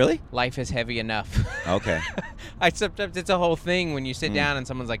Really? life is heavy enough. Okay. Sometimes it's a whole thing when you sit Mm. down and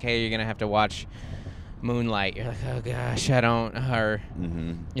someone's like, "Hey, you're gonna have to watch Moonlight." You're like, "Oh gosh, I don't." Or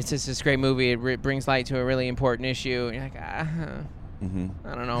Mm-hmm. it's just this great movie. It brings light to a really important issue. And you're like,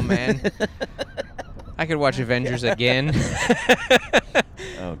 I don't know, man. I could watch Avengers again.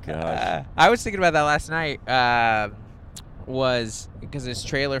 Oh gosh. I was thinking about that last night. Was because this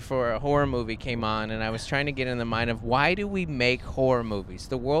trailer for a horror movie came on, and I was trying to get in the mind of why do we make horror movies?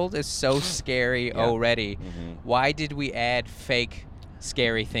 The world is so scary already. Why did we add fake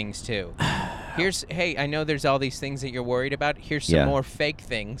scary things too? Hey, I know there's all these things that you're worried about. Here's some more fake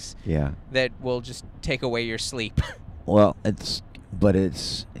things that will just take away your sleep. Well, but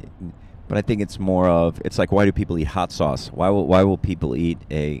I think it's more of, it's like, why do people eat hot sauce? Why will people eat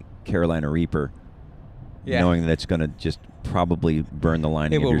a Carolina Reaper, knowing that it's going to just probably burn the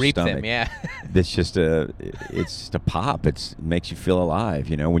lining of your stomach? Them, yeah. It's just a pop. It makes you feel alive.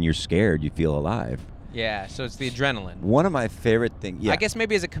 When you're scared, you feel alive. Yeah, so it's the adrenaline. One of my favorite things. Yeah. I guess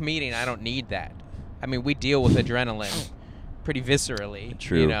maybe as a comedian, I don't need that. I mean, we deal with adrenaline pretty viscerally.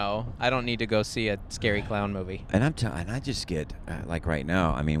 True. I don't need to go see a scary clown movie. And I just get like right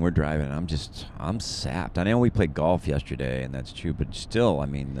now. I mean, we're driving. I'm sapped. I know we played golf yesterday, and that's true. But still, I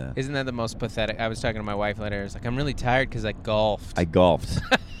mean, isn't that the most pathetic? I was talking to my wife later. I was like, I'm really tired because I golfed.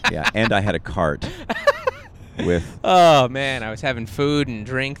 Yeah, and I had a cart. Oh man, I was having food and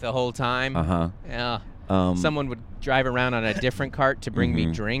drink the whole time. Yeah. Someone would drive around on a different cart to bring me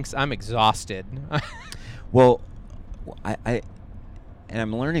drinks. I'm exhausted. Well,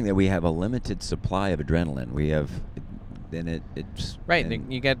 I'm learning that we have a limited supply of adrenaline. We have, and it's right.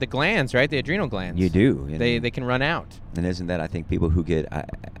 And you got the glands, right? The adrenal glands. You do. They can run out. And isn't that, I think, people who get,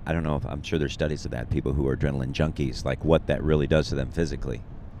 I don't know if, I'm sure there's studies of that, people who are adrenaline junkies, like what that really does to them physically.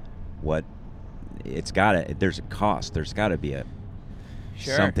 There's a cost. There's got to be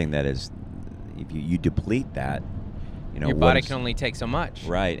something that is, if you deplete that, your body can only take so much.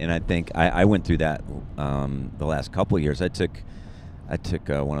 Right, and I think I went through that the last couple of years. I took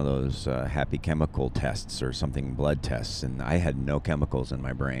one of those happy chemical tests or something, blood tests, and I had no chemicals in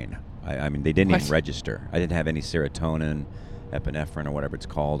my brain. I mean, they didn't even register. I didn't have any serotonin, epinephrine, or whatever it's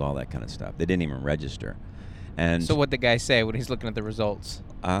called, all that kind of stuff. They didn't even register. And so what'd the guy say when he's looking at the results?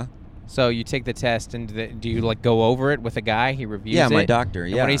 So you take the test, and do you go over it with a guy? He reviews it? Yeah, my doctor,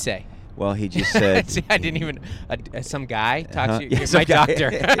 And what'd he say? Well, he just said... See, I didn't even... some guy talks to you? Yeah, my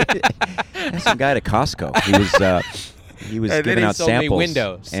doctor. Some guy at Costco. He was giving out samples. Me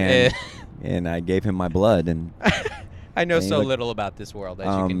Windows. And I gave him my blood. And I know so little about this world, as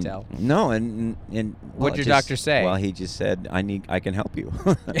you can tell. No, and what'd your doctor say? Well, he just said, I can help you.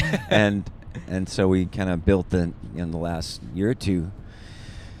 and so we kind of built in the last year or two,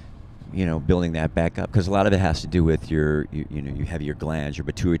 building that back up, because a lot of it has to do with you have your glands. Your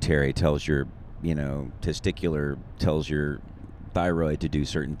pituitary tells your, testicular tells your thyroid to do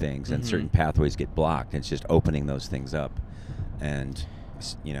certain things, and certain pathways get blocked. It's just opening those things up, and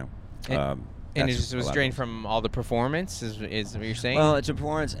and it was drained from all the performance. Is what you're saying? Well, it's a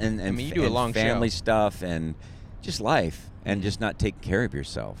performance, and I mean, you do a long family show. Stuff, and just life, and just not taking care of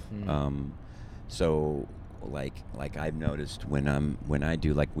yourself. So. Like I've noticed when I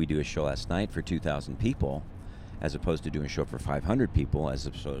do, like we do a show last night for 2,000 people, as opposed to doing a show for 500 people, as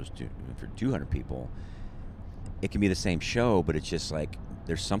opposed to for 200 people, it can be the same show, but it's just like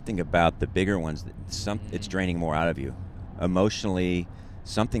there's something about the bigger ones that it's draining more out of you emotionally.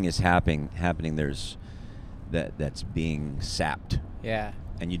 Something is happening. There's that's being sapped. Yeah.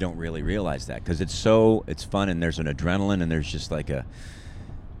 And you don't really realize that because it's fun, and there's an adrenaline, and there's just like a.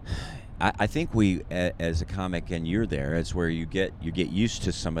 I think we, as a comic, and you're there, it's where you get used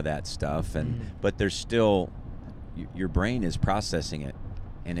to some of that stuff, and but there's still, your brain is processing it,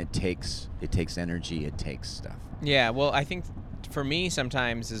 and it takes energy, it takes stuff. Yeah, well, I think for me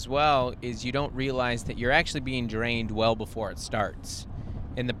sometimes as well is you don't realize that you're actually being drained well before it starts,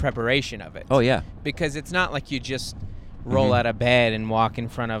 in the preparation of it. Oh yeah, because it's not like you just roll out of bed and walk in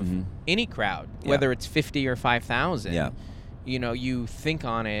front of any crowd, whether it's 50 or 5,000. Yeah. You think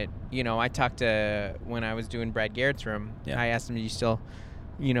on it. I talked to, when I was doing Brad Garrett's room, I asked him, do you still,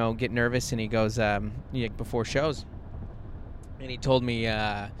 get nervous? And he goes, before shows. And he told me,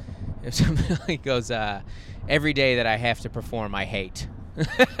 he goes, every day that I have to perform, I hate.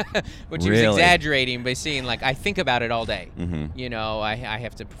 Which he was exaggerating by saying, I think about it all day. I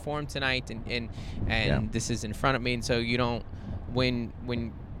have to perform tonight, and this is in front of me. And so when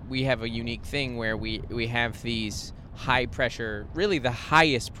we have a unique thing where we have these high pressure, really the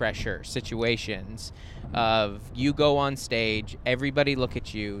highest pressure situations of you go on stage, everybody look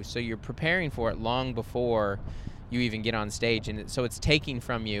at you, so you're preparing for it long before you even get on stage, and so it's taking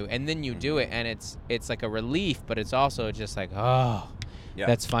from you, and then you do it, and it's like a relief, but it's also just like,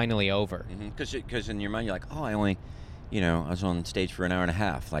 that's finally over. Because in your mind you're like, I was on stage for an hour and a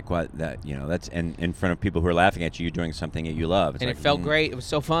half. Like what? That that's and in front of people who are laughing at you, you're doing something that you love. It's and like, it felt great. It was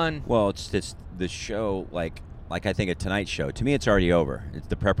so fun. Well, it's the show. Like I think a Tonight Show. To me, it's already over.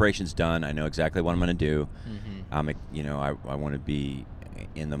 The preparation's done. I know exactly what I'm going to do. Mm-hmm. I want to be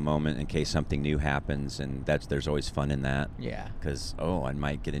in the moment in case something new happens, and there's always fun in that. Yeah. Because I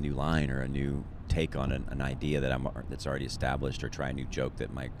might get a new line or a new take on an idea that's already established, or try a new joke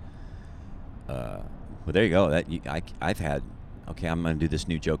that might. Well, there you go. I've had. Okay, I'm going to do this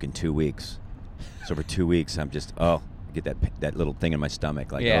new joke in 2 weeks. So for 2 weeks, I'm just get that little thing in my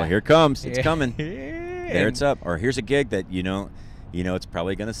stomach. Like, here it comes. It's coming. There it's up. Or here's a gig that it's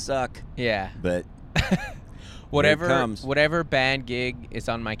probably going to suck. Yeah. But whatever bad gig is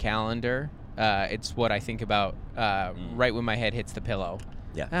on my calendar, it's what I think about right when my head hits the pillow.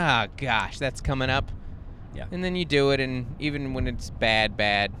 Yeah. Ah, gosh, that's coming up. Yeah. And then you do it, and even when it's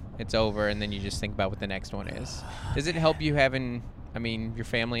bad, it's over, and then you just think about what the next one is. Does it help you having, your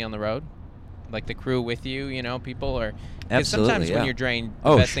family on the road? Like the crew with you, people? Or because sometimes when you're drained,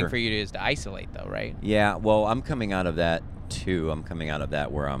 the best thing for you is to isolate, though, right? Yeah, well, I'm coming out of that, too. I'm coming out of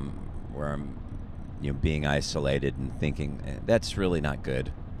that where I'm being isolated and thinking, that's really not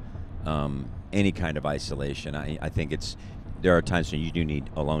good. Any kind of isolation. I think there are times when you do need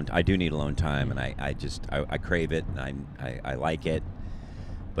alone. I do need alone time, and I crave it, and I like it,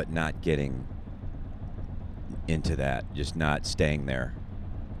 but not getting into that, just not staying there.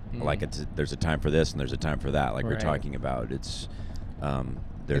 Mm. Like there's a time for this and there's a time for that. Like Right. we're talking about, it's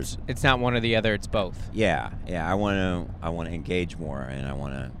not one or the other. It's both. Yeah. I want to engage more, and I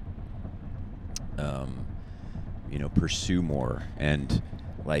want to pursue more, and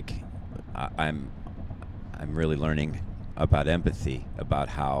like I'm really learning about empathy, about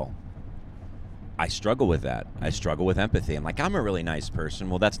how I struggle with that. I struggle with empathy. I'm like, I'm a really nice person.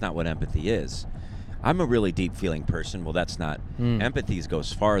 Well, that's not what empathy is. I'm a really deep feeling person. Well, that's not. Empathy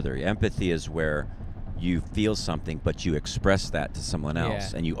goes farther. Empathy is where you feel something, but you express that to someone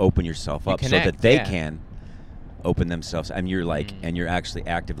else, and you open yourself up so that they can open themselves. And you're like, and you're actually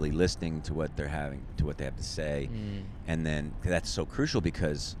actively listening to what they have to say, and then that's so crucial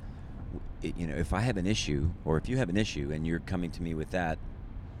because, if I have an issue, or if you have an issue, and you're coming to me with that,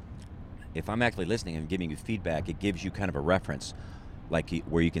 if I'm actually listening and giving you feedback, it gives you kind of a reference. Like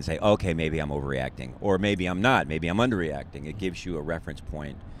where you can say, okay, maybe I'm overreacting, or maybe I'm not, maybe I'm underreacting. It gives you a reference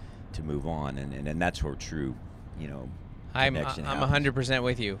point to move on, and that's where true, I'm connection 100%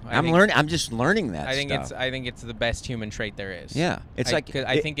 with you. I'm just learning that. I think it's the best human trait there is. Yeah, it's I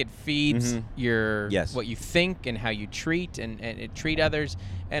think it feeds your what you think and how you treat and treat others,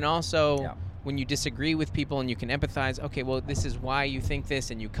 and also. When you disagree with people and you can empathize, okay, well, this is why you think this,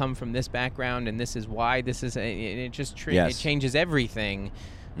 and you come from this background, and this is why this is, and it just it changes everything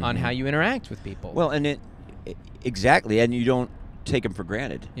on how you interact with people. Well, and it exactly, and you don't take them for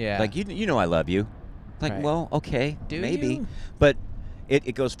granted. Yeah. Like I love you. Like, Right. well, okay, maybe, you? but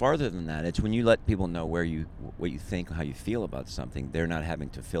it goes farther than that. It's when you let people know what you think, how you feel about something. They're not having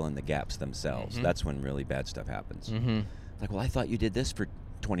to fill in the gaps themselves. That's when really bad stuff happens. Mm-hmm. Like, well, I thought you did this for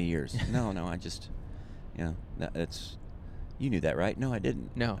 20 years. No, I just, that's, you knew that, right? No, I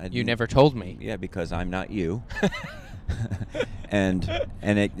didn't. No, I you didn't. never told me. Yeah, because I'm not you. and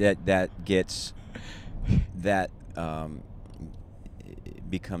that gets, that it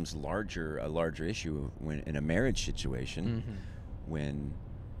becomes a larger issue when in a marriage situation, when,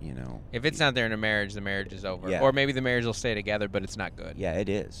 If it's not there in a marriage, the marriage is over. Yeah. Or maybe the marriage will stay together, but it's not good. Yeah, it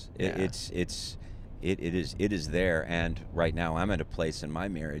is. It is there, and right now I'm at a place in my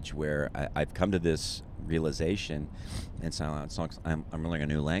marriage where I've come to this realization, and so I'm learning a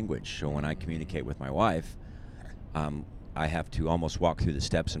new language. So when I communicate with my wife, I have to almost walk through the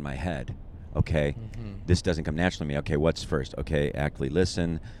steps in my head. Okay, this doesn't come naturally to me. Okay, what's first? Okay, actively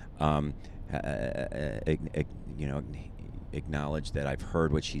listen. Acknowledge that I've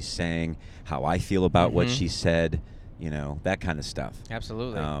heard what she's saying, how I feel about what she said. That kind of stuff.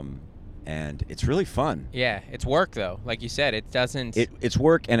 Absolutely. And it's really fun. Yeah, it's work though. Like you said, it doesn't. It's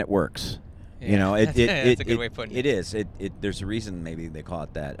work, and it works. Yeah. That's a good way of putting it. It is. There's a reason maybe they call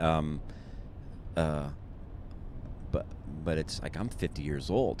it that. But it's like I'm 50 years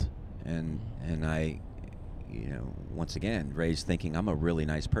old, and I, once again raised thinking I'm a really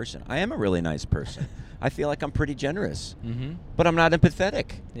nice person. I am a really nice person. I feel like I'm pretty generous, but I'm not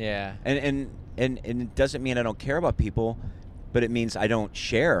empathetic. Yeah. And it doesn't mean I don't care about people. But it means I don't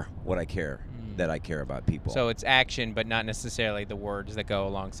share what I care, that I care about people. So it's action, but not necessarily the words that go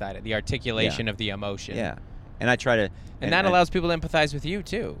alongside it. The articulation of the emotion. Yeah. And I try to, and that allows people to empathize with you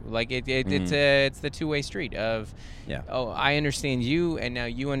too. Like it's the two-way street of, oh, I understand you, and now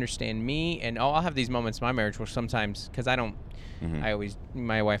you understand me, and I'll have these moments in my marriage where sometimes, because I don't,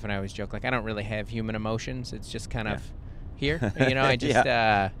 my wife and I always joke, like, I don't really have human emotions. It's just kind of here, I just,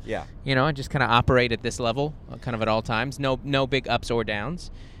 I just kind of operate at this level, kind of at all times. No big ups or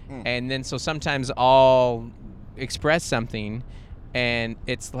downs, and then so sometimes I'll express something. And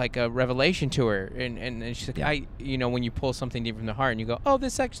it's like a revelation to her, and she's like, when you pull something deep from the heart, and you go, oh,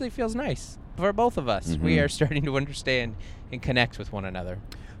 this actually feels nice for both of us. We are starting to understand and connect with one another.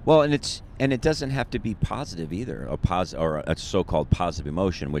 Well, and it doesn't have to be positive either, or a so-called positive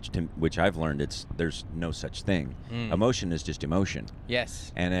emotion, which I've learned there's no such thing. Emotion is just emotion.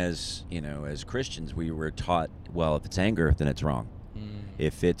 Yes. And as Christians, we were taught, well, if it's anger, then it's wrong.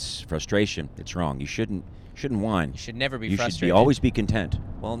 If it's frustration, it's wrong. You shouldn't whine. You should never be frustrated. You should always be content.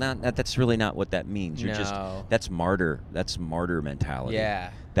 Well, that's really not what that means. You're that's martyr mentality.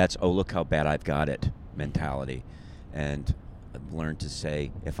 Yeah. That's, oh, look how bad I've got it mentality. And I've learned to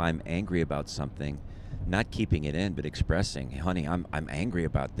say, if I'm angry about something, not keeping it in, but expressing, honey, I'm angry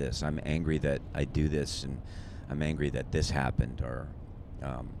about this. I'm angry that I do this, and I'm angry that this happened, or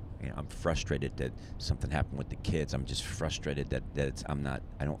I'm frustrated that something happened with the kids. I'm just frustrated that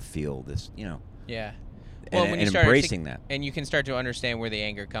I don't feel this, Yeah. Well, and embracing that. And you can start to understand where the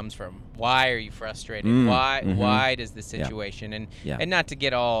anger comes from. Why are you frustrated? Why does the situation? And not to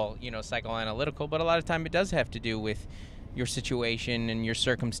get all, psychoanalytical, but a lot of time it does have to do with your situation and your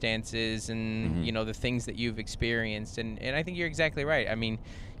circumstances and, the things that you've experienced. And I think you're exactly right. I mean,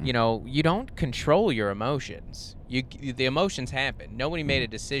 you don't control your emotions. The emotions happen. Nobody made a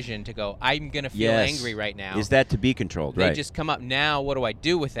decision to go, I'm going to feel angry right now. Is that to be controlled? They just come up. Now, what do I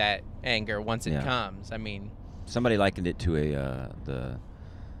do with that anger once it comes? I mean, somebody likened it to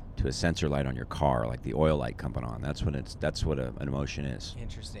a sensor light on your car, like the oil light coming on. That's what an emotion is.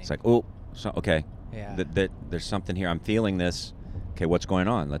 Interesting. It's like, oh, okay. Yeah. There's something here. I'm feeling this. Okay, what's going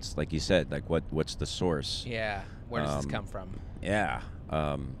on? Let's, like you said, like what's the source? Yeah. Where does this come from? Yeah.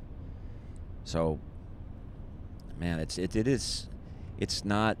 So, man, it's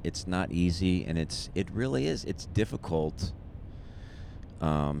not easy, and it really is. It's difficult.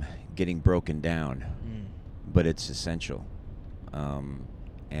 Getting broken down, but it's essential. And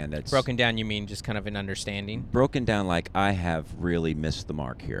that's broken down. You mean just kind of an understanding? Broken down, like I have really missed the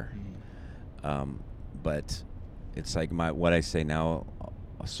mark here. But it's like what I say now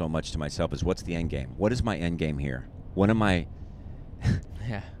so much to myself is, what's the end game? What is my end game here? What am I?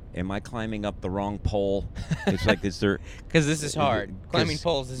 Am I climbing up the wrong pole? It's like, is there? Because this is hard. Climbing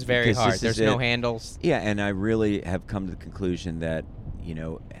poles is very hard. There's no handles. Yeah, and I really have come to the conclusion that,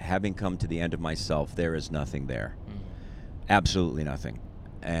 having come to the end of myself, there is nothing there. Absolutely nothing.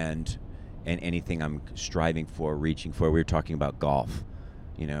 And anything I'm striving for, reaching for. We were talking about golf.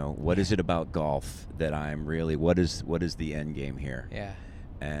 What is it about golf that I'm really? What is the end game here? Yeah.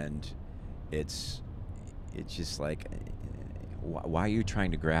 And it's just like, why are you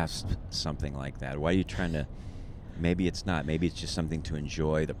trying to grasp something like that? Why are you trying to? Maybe it's not. Maybe it's just something to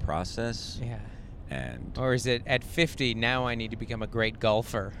enjoy the process. Yeah. Or is it at 50, now I need to become a great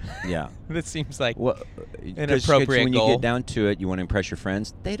golfer? Yeah. That seems like an appropriate appropriate goal. When you get down down to it, you want to impress your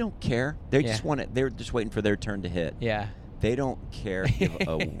friends. They don't care. They just want it. They're just waiting for their turn to hit. Yeah. They don't care give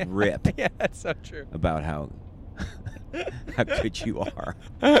a rip. Yeah, that's so true. About how good you are.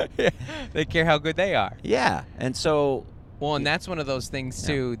 Yeah. They care how good they are. Yeah. And so... Well, and that's one of those things,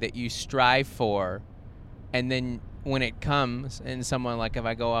 too, that you strive for, and then when it comes, and someone, like, if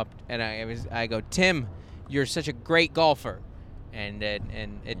I go up and I go, Tim, you're such a great golfer, and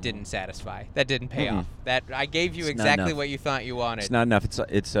it didn't satisfy. That didn't pay off. That I gave you exactly what you thought you wanted. It's not enough.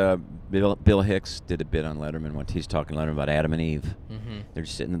 It's Bill Hicks did a bit on Letterman when he's talking to Letterman about Adam and Eve. They're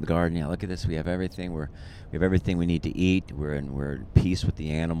just sitting in the garden. Yeah, look at this. We have everything. We have everything we need to eat. We're in peace with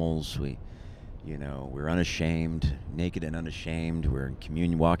the animals. We're unashamed, naked and unashamed. We're in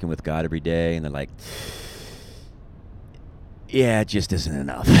communion, walking with God every day. And they're like, yeah, it just isn't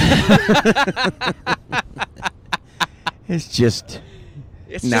enough. It's just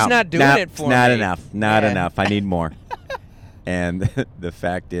not doing it for me. Not enough. Not enough. I need more. And the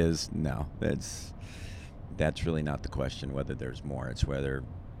fact is, no, that's really not the question, whether there's more. It's whether,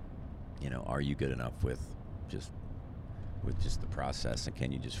 are you good enough with just the process, and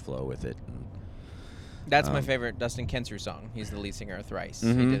can you just flow with it? And, that's my favorite Dustin Kensrue song. He's the lead singer of Thrice.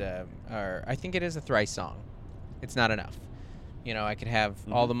 He did I think it is a Thrice song. It's not enough. I could have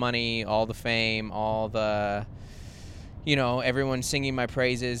all the money, all the fame, all the, everyone singing my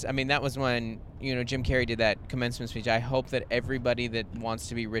praises. I mean, that was when, Jim Carrey did that commencement speech. I hope that everybody that wants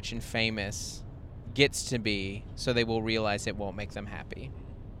to be rich and famous gets to be, so they will realize it won't make them happy.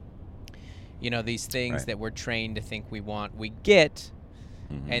 You know, these things Right. that we're trained to think we want, we get,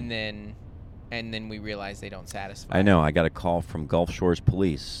 Mhm. and then we realize they don't satisfy. I know. I got a call from Gulf Shores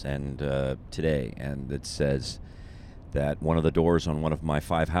Police and today, and it says that one of the doors on one of my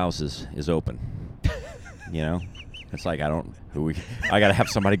 5 houses is open. You know, it's like I got to have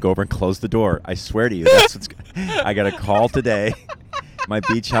somebody go over and close the door. I swear to you, that's what's. I got a call today. My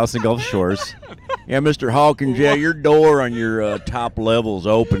beach house in Gulf Shores. Yeah, Mr. Hawkins. Yeah, your door on your top level's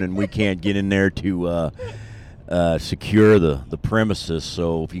open, and we can't get in there to secure the premises.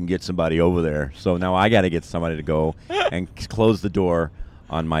 So if you can get somebody over there. So now I got to get somebody to go and close the door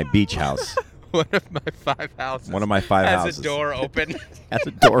on my beach house. One of my 5 houses. One of my 5 has houses a door open. has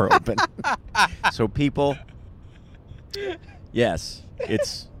a door open. So people, yes,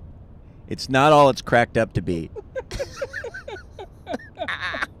 it's not all it's cracked up to be.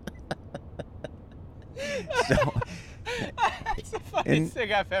 So, That's the funniest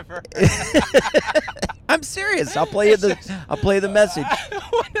thing I've ever heard. I'm serious. I'll play the message.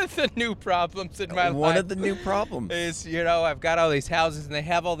 One of the new problems in my life. One of the new problems is, you know, I've got all these houses and they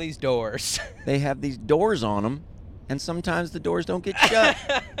have all these doors. They have these doors on them, and sometimes the doors don't get shut.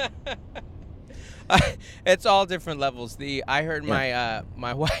 It's all different levels. I heard my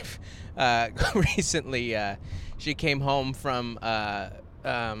wife recently. She came home from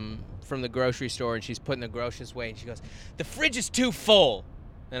the grocery store, and she's putting the groceries away, and she goes, "The fridge is too full."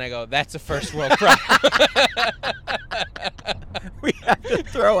 And I go, "That's a first world problem." We have to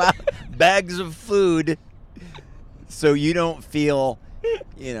throw out bags of food so you don't feel,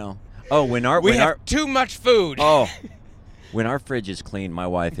 you know. Oh, we have too much food. Oh, when our fridge is clean, my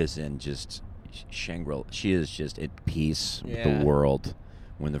wife is in just Shangri-La. She is just at peace with the world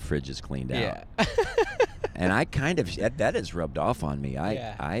when the fridge is cleaned out. Yeah. And I kind of that has rubbed off on me.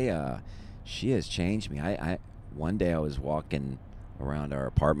 She has changed me. One day I was walking around our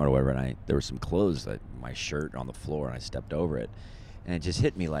apartment or whatever, and there were some clothes, my shirt on the floor, and I stepped over it, and it just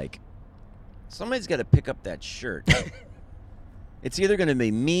hit me like somebody's got to pick up that shirt. It's either going to be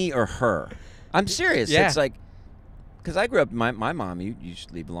me or her. I'm serious. Yeah. It's like, because I grew up, my mom, you used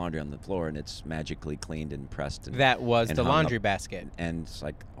to leave laundry on the floor, and it's magically cleaned and pressed. And, That was and the hung laundry up. basket. And it's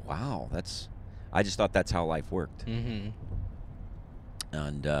like, wow, I just thought that's how life worked. Mm-hmm.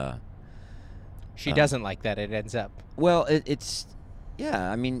 And She doesn't like that. It ends up. well, it's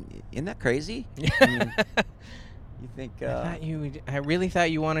yeah. I mean, isn't that crazy? I mean, you think? I really thought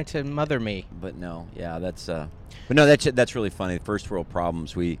you wanted to mother me. But no, yeah, that's. But no, that's really funny. First world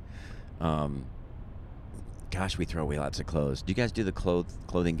problems. We throw away lots of clothes. Do you guys do the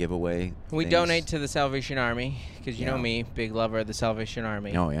clothing giveaway? We things? donate to the Salvation Army because you know Yeah. me, big lover of the Salvation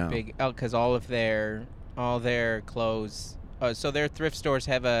Army. Oh, yeah. Because all their clothes. So their thrift stores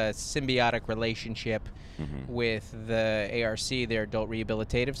have a symbiotic relationship with the ARC, their Adult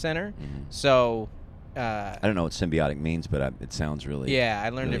Rehabilitative Center. Mm-hmm. So. I don't know what symbiotic means, but it sounds really. Yeah, I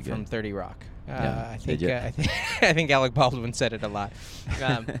learned really it from good. 30 Rock. Yeah, I did think you? I think Alec Baldwin said it a lot.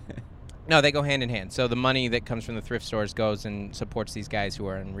 No, they go hand in hand. So the money that comes from the thrift stores goes and supports these guys who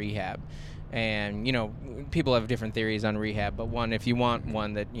are in rehab. And, you know, people have different theories on rehab, but if you want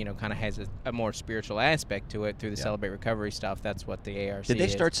one that, you know, kind of has a more spiritual aspect to it through the Celebrate Recovery stuff, that's what the ARC Did they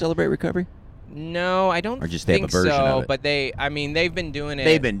is. start Celebrate Recovery? No, I don't Or just they have think a version so, of it? but they've been doing it.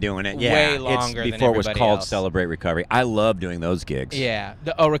 They've been doing it, yeah. way longer it's than before it was everybody called else. Celebrate Recovery. I love doing those gigs. Yeah.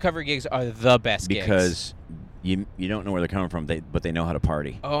 Recovery gigs are the best gigs. Because you don't know where they're coming from, but they know how to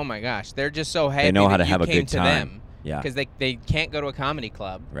party. Oh my gosh, they're just so happy know how that to you have a came good to time. them. Yeah. Because they can't go to a comedy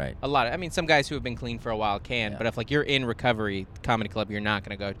club. Right. Some guys who have been clean for a while can, Yeah. but if like you're in recovery comedy club, you're not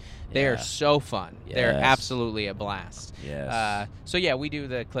going to go. They are Yeah. so fun. They're Yes. absolutely a blast. Yes. So yeah, we do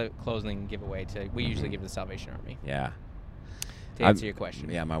the closing giveaway we usually give to the Salvation Army. Yeah. To answer your question.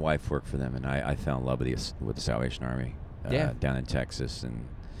 Yeah, my wife worked for them, and I fell in love with the Salvation Army down in Texas. And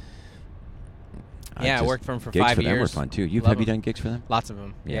I worked for them for gigs 5 for them were years. fun, too. Love Have you 'em. done gigs for them? Lots of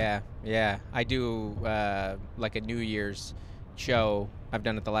them. Yeah. Yeah. I do like a New Year's show. I've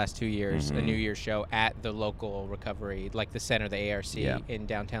done it the last 2 years. A Mhm. New Year's show at the local recovery, like the center, the ARC in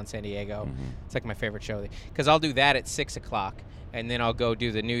downtown San Diego. It's like my favorite show because I'll do that at 6:00, and then I'll go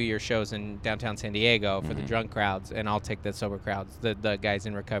do the New Year's shows in downtown San Diego for the drunk crowds, and I'll take the sober crowds, the guys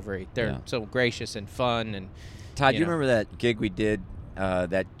in recovery. They're so gracious and fun. And Todd, you know. remember that gig we did?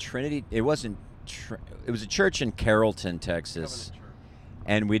 That Trinity. It wasn't. It was a church in Carrollton, Texas.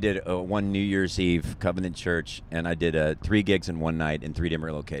 And we did one New Year's Eve, Covenant Church, and I did 3 gigs in one night in 3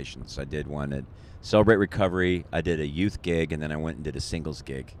 different locations. I did one at Celebrate Recovery, I did a youth gig, and then I went and did a singles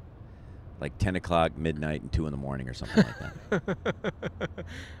gig. like 10 o'clock, midnight, and 2 in the morning or something like that.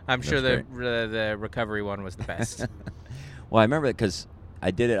 I'm sure That's the recovery one was the best. Well, I remember it because I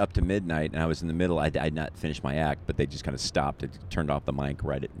did it up to midnight, and I was in the middle. I'd not finished my act, but they just kind of stopped. It turned off the mic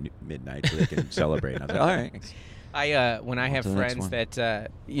right at midnight so they can celebrate. And I was like, all right. When I have friends that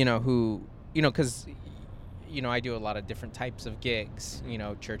who because I do a lot of different types of gigs,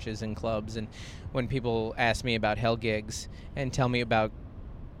 churches and clubs, and when people ask me about hell gigs and tell me about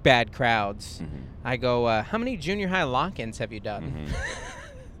bad crowds, I go, how many junior high lock-ins have you done?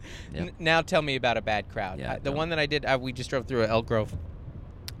 Yep. Now tell me about a bad crowd. Yeah, The one that I did, we just drove through Elk Grove.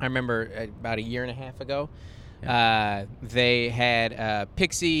 I remember about a year and a half ago, they had a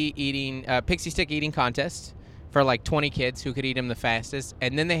pixie stick eating contest for like 20 kids who could eat them the fastest,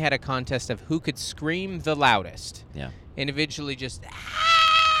 and then they had a contest of who could scream the loudest. Yeah. Individually, just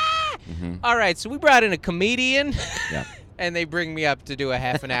All right, so we brought in a comedian, and they bring me up to do a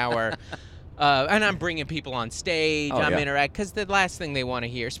half an hour. And I'm bringing people on stage. I'm interacting because the last thing they want to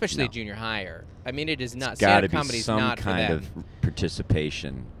hear, especially a junior higher. I mean, it is not. Stand-up comedy is not for them. Got to be some kind of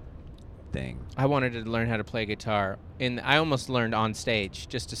participation thing. I wanted to learn how to play guitar, and I almost learned on stage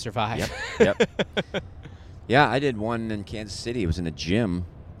just to survive. Yep. Yeah, I did one in Kansas City. It was in a gym,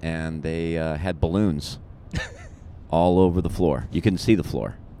 and they had balloons all over the floor. You couldn't see the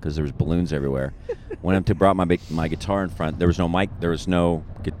floor because there was balloons everywhere. Went up to brought my guitar in front. There was no mic. There was no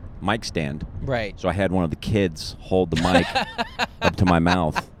mic stand. Right. So I had one of the kids hold the mic up to my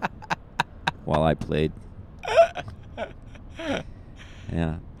mouth while I played.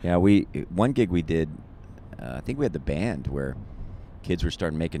 Yeah. One gig we did, I think we had the band where kids were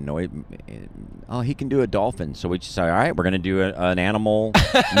starting making noise. Oh, he can do a dolphin. So we just said, all right, we're going to do an animal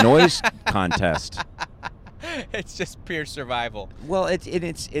noise contest. It's just pure survival. Well, it's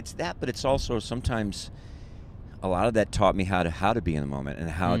that, but it's also sometimes a lot of that taught me how to be in the moment and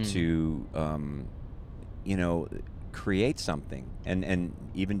how to, create something and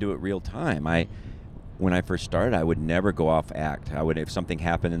even do it real time. When I first started, I would never go off act. If something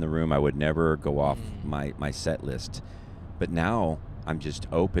happened in the room, I would never go off my set list. But now I'm just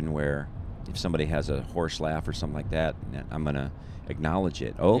open where if somebody has a horse laugh or something like that, I'm going to acknowledge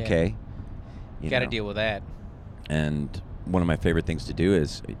it. Oh, okay. You got to deal with that. And one of my favorite things to do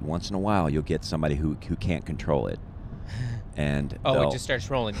is once in a while you'll get somebody who can't control it. And it just starts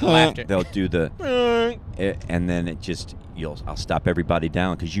rolling laughter. They'll do the and then I'll stop everybody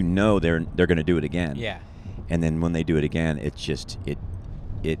down because they're going to do it again. Yeah. And then when they do it again,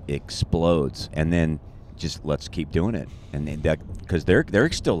 it explodes. And then just let's keep doing it. And because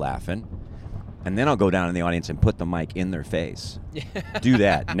they're still laughing. And then I'll go down in the audience and put the mic in their face. Do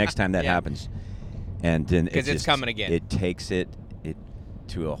that next time that happens. And then because it's coming again. It takes it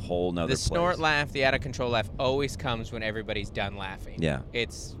to a whole nother place. The snort laugh, the out of control laugh, always comes when everybody's done laughing. Yeah,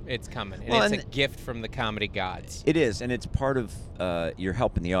 it's coming, and it's a gift from the comedy gods. It is, and it's part of you're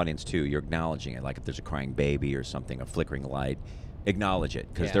helping the audience too. You're acknowledging it, like if there's a crying baby or something, a flickering light. Acknowledge it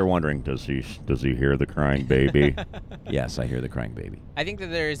because they're wondering, does he hear the crying baby? Yes, I hear the crying baby. I think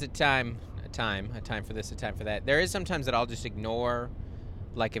that there is a time for this, a time for that. There is sometimes that I'll just ignore.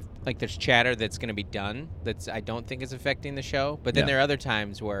 Like if there's chatter that's going to be done that's I don't think is affecting the show, but then there are other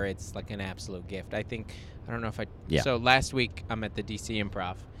times where it's like an absolute gift. I don't know if so last week I'm at the DC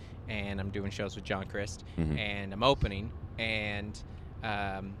Improv and I'm doing shows with John Christ and I'm opening and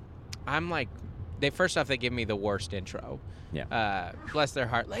I'm like first off they give me the worst intro. Yeah. Bless their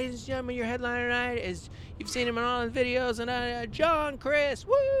heart. Ladies and gentlemen, your headliner tonight is you've seen him in all the videos and John Christ.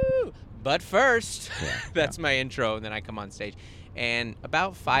 Woo! But first, that's my intro and then I come on stage. And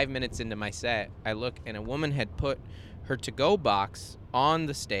about 5 minutes into my set, I look, and a woman had put her to-go box on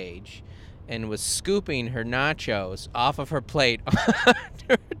the stage and was scooping her nachos off of her plate onto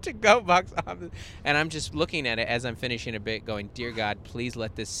her to-go box. And I'm just looking at it as I'm finishing a bit going, dear God, please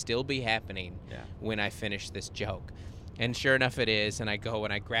let this still be happening when I finish this joke. And sure enough, it is. And I go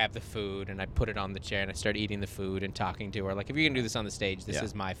and I grab the food and I put it on the chair and I start eating the food and talking to her. Like, if you're going to do this on the stage, this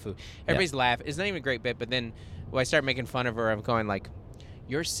is my food. Everybody's laughing. It's not even a great bit. But then I start making fun of her. I'm going like,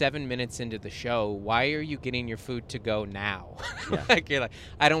 you're 7 minutes into the show. Why are you getting your food to go now? You're like,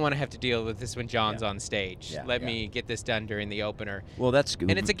 I don't want to have to deal with this when John's on stage. Let me get this done during the opener. Well, that's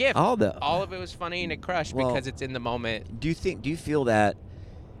good. And it's a gift. All of it was funny and it crushed because it's in the moment. Do you feel that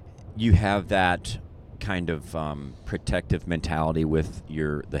you have that kind of protective mentality with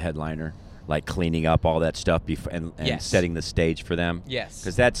the headliner, like cleaning up all that stuff and setting the stage for them? Yes,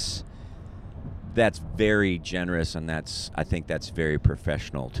 because that's very generous, and I think that's very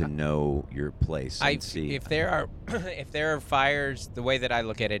professional to know your place and see. If there are fires, the way that I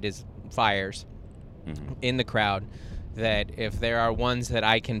look at it is fires in the crowd, that if there are ones that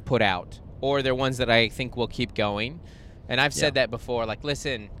I can put out or they're ones that I think will keep going. And I've said that before, like,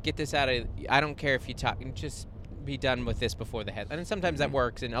 listen, get this out of, I don't care if you talk, just be done with this before the headline. And sometimes that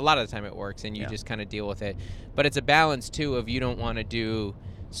works, and a lot of the time it works, and you just kind of deal with it. But it's a balance, too, of you don't want to do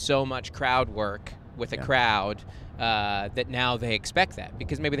so much crowd work with a crowd that now they expect that,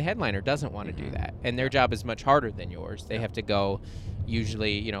 because maybe the headliner doesn't want to do that, and their job is much harder than yours. They have to go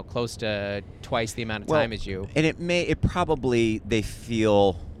usually, close to twice the amount of time as you. And it probably, they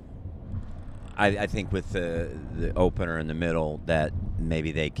feel, I think with the opener in the middle, that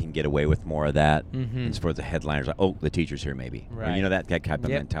maybe they can get away with more of that. As far as the headliners, like, oh, the teacher's here, maybe. Right. Or, that type of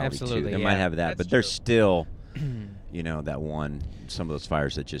mentality, absolutely, too. They might have that, that's but true. there's still, that one, some of those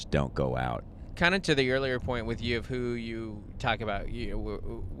fires that just don't go out. Kind of to the earlier point with you of who you talk about,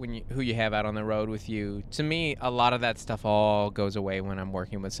 who you have out on the road with you. To me, a lot of that stuff all goes away when I'm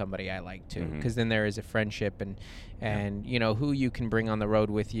working with somebody I like too, because then there is a friendship and who you can bring on the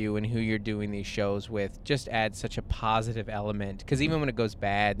road with you and who you're doing these shows with just adds such a positive element. Because even when it goes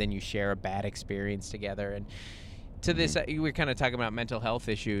bad, then you share a bad experience together. And to this, we were kind of talking about mental health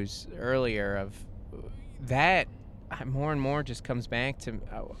issues earlier. Of that, more and more just comes back to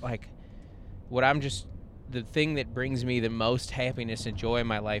like. The thing that brings me the most happiness and joy in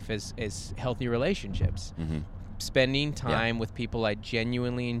my life is healthy relationships. Spending time with people I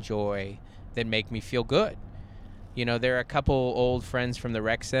genuinely enjoy that make me feel good. There are a couple old friends from the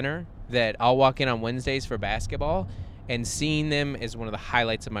rec center that I'll walk in on Wednesdays for basketball, and seeing them is one of the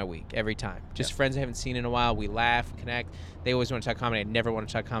highlights of my week every time. Just friends I haven't seen in a while. We laugh, connect. They always want to talk comedy. I never want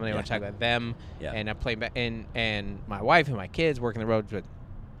to talk comedy. I want to talk about them. And I play and my wife and my kids working the road with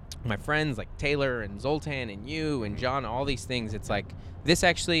my friends like Taylor and Zoltan and you and John, all these things. It's like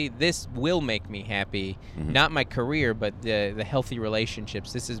this will make me happy, not my career, but the healthy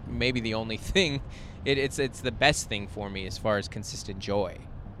relationships. This is maybe the only thing. It's the best thing for me as far as consistent joy.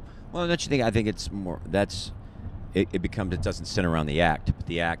 Well, don't you think? I think it's more. It becomes. It doesn't center around the act, but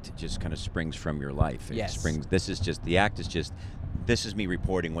the act just kind of springs from your life. It springs. The act is just. This is me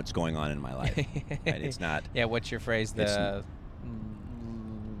reporting what's going on in my life. Right? It's not. Yeah. What's your phrase?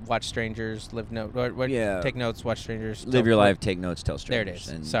 Watch strangers, live note. Take notes, watch strangers. Live your life, take notes, tell strangers.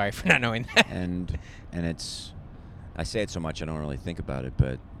 There it is. And, sorry for not knowing that. And it's, I say it so much I don't really think about it,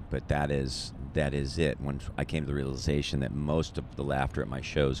 but that is it. When I came to the realization that most of the laughter at my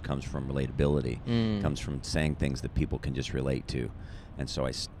shows comes from relatability, comes from saying things that people can just relate to, and so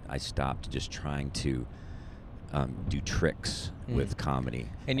I stopped just trying to do tricks with comedy.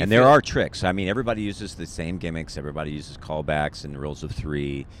 And there are tricks. I mean, everybody uses the same gimmicks. Everybody uses callbacks and rules of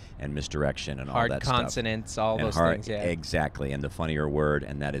three and misdirection and all that stuff. Hard consonants, all those things, yeah. Exactly, and the funnier word,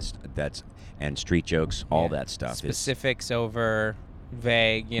 and and street jokes, all that stuff. Specifics over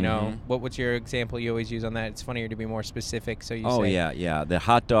vague, What's your example you always use on that? It's funnier to be more specific, so you say. Oh, yeah. The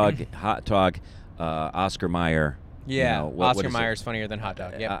hot dog, Oscar Mayer. Yeah, Oscar Mayer's funnier than hot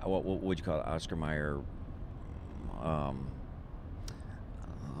dog, yeah. What would you call it? Oscar Mayer...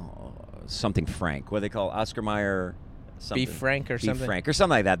 something Frank. What do they call it? Oscar Mayer? Beef Frank or something? Beef Frank or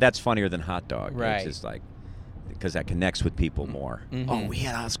something like that. That's funnier than hot dog. Right. It's just like, because that connects with people more. Oh, we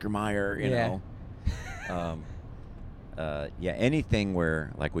had Oscar Mayer, you know. Anything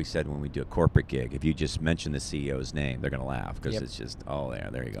where, like we said, when we do a corporate gig, if you just mention the CEO's name, they're going to laugh because it's just,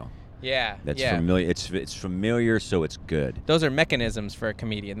 there you go. Yeah, that's familiar. It's familiar, so it's good. Those are mechanisms for a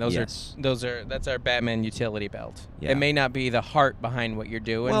comedian. That's our Batman utility belt. Yeah. It may not be the heart behind what you're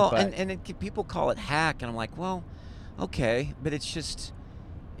doing. Well, but people call it hack, and I'm like, well, okay, but it's just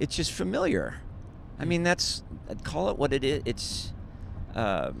familiar. I mean, I'd call it what it is. It's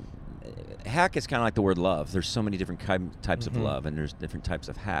hack is kind of like the word love. There's so many different types of love, and there's different types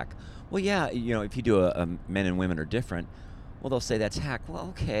of hack. Well, yeah, if you do a men and women are different. Well, they'll say that's hack. Well,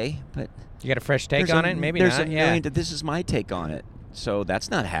 okay, but you got a fresh take on it? Maybe not. There's a million. This is my take on it, so that's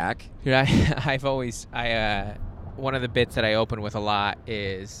not hack. Dude, I've always one of the bits that I open with a lot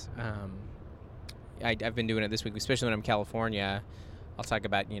is I've been doing it this week, especially when I'm in California. I'll talk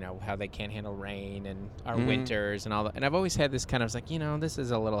about, how they can't handle rain and our winters and all that. And I've always had this kind of like, this is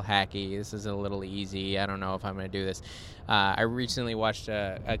a little hacky. This is a little easy. I don't know if I'm going to do this. I recently watched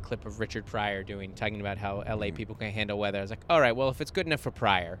a clip of Richard Pryor talking about how LA people can't handle weather. I was like, all right, well, if it's good enough for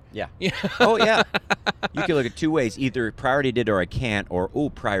Pryor. Yeah. Oh, yeah. You can look at two ways. Either Pryor did or I can't, or,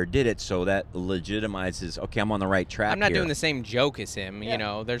 Pryor did it, so that legitimizes, okay, I'm on the right track. I'm not here. Doing the same joke as him.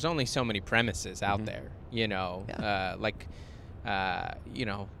 Yeah. There's only so many premises out there,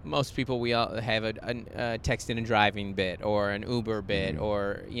 most people, we all have a texting and driving bit or an Uber bit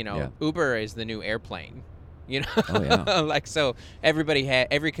or, Uber is the new airplane. You know, Oh, yeah. like, so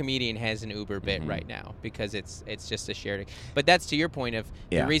every comedian has an Uber bit Mhm. right now because it's just a shared. But that's to your point of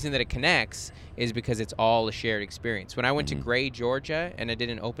Yeah. the reason that it connects is because it's all a shared experience. When I went to Mhm. Gray, Georgia, and I did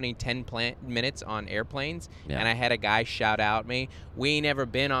an opening 10 minutes on airplanes, Yeah. and I had a guy shout out me, "We ain't never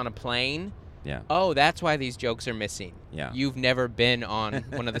been on a plane." Yeah. Oh, that's why these jokes are missing. Yeah. You've never been on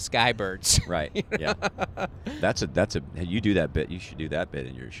one of the Skybirds. Right. Yeah. That's a you do that bit. You should do that bit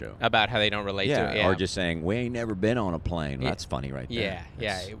in your show. About how they don't relate to it. Yeah. Or just saying we ain't never been on a plane. Yeah. That's funny right there. Yeah,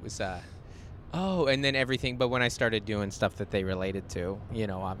 That's- it was. Oh, and then everything. But when I started doing stuff that they related to,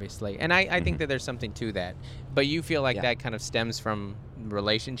 obviously, and I think that there's something to that. But you feel like Yeah. that kind of stems from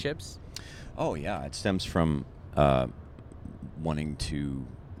relationships. Oh yeah, it stems from wanting to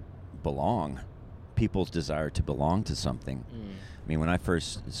belong, people's desire to belong to something. I mean, when I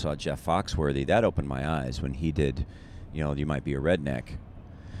first saw Jeff Foxworthy, that opened my eyes when he did, You Might Be a Redneck.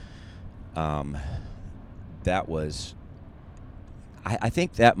 That was, I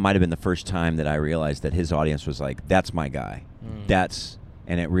think that might have been the first time that I realized that his audience was like, that's my guy.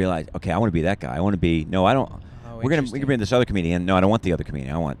 And it realized, okay, I want to be that guy. I want to be, no, I don't. Oh, we can bring this other comedian. No, I don't want the other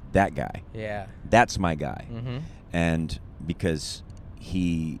comedian. I want that guy. Yeah. That's my guy. Mm-hmm. And because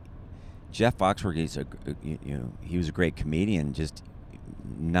Jeff Foxworthy, he was a great comedian, just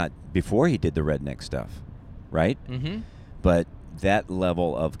not before he did the redneck stuff, right? Mm-hmm. But that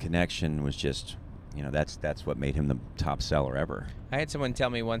level of connection was just, that's what made him the top seller ever. I had someone tell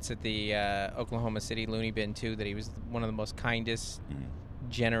me once at the Oklahoma City Looney Bin too that he was one of the most kindest,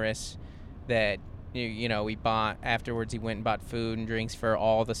 generous. That he bought afterwards. He went and bought food and drinks for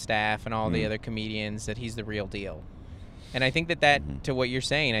all the staff and all the other comedians. That he's the real deal. And I think that to what you're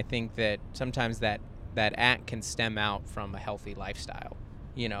saying, I think that sometimes that act can stem out from a healthy lifestyle.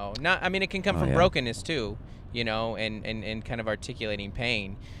 It can come from brokenness too, and kind of articulating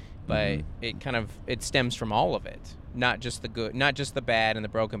pain, but it stems from all of it, not just the good, not just the bad and the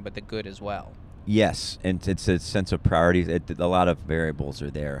broken, but the good as well. Yes, and it's a sense of priorities. A lot of variables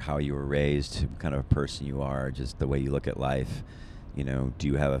are there: how you were raised, what kind of a person you are, just the way you look at life. Do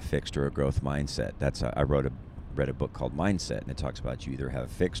you have a fixed or a growth mindset? I read a book called Mindset, and it talks about you either have a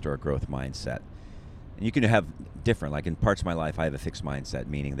fixed or a growth mindset. And you can have different, like in parts of my life, I have a fixed mindset,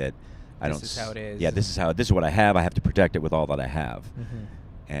 meaning that This is how it is. Yeah, this is what I have. I have to protect it with all that I have. Mm-hmm.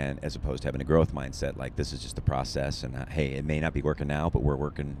 And as opposed to having a growth mindset, like this is just a process, and hey, it may not be working now, but we're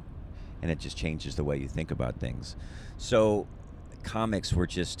working, and it just changes the way you think about things. So comics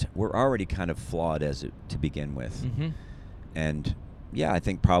we're already kind of flawed to begin with. Mm-hmm. And yeah, I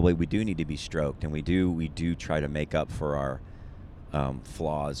think probably we do need to be stroked, and we do try to make up for our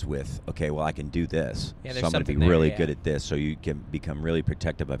flaws with, okay, well, I can do this, Yeah, so there's I'm going to be something there, really yeah. good at this. So you can become really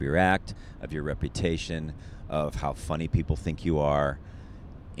protective of your act, of your reputation, of how funny people think you are,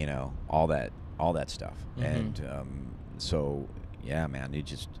 all that stuff. Mhm. And so yeah, man,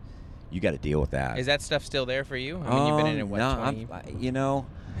 you got to deal with that. Is that stuff still there for you? I mean, you've been in it, what, no, 20?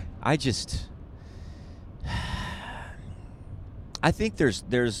 I think there's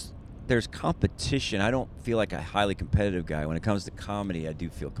competition. I don't feel like a highly competitive guy. When it comes to comedy, I do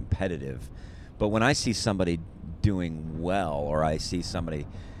feel competitive. But when I see somebody doing well, or I see somebody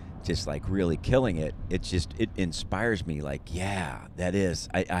just like really killing it, it inspires me. Like, yeah, that is.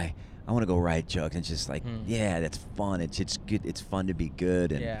 I want to go write jokes and just like, yeah, that's fun. It's good. It's fun to be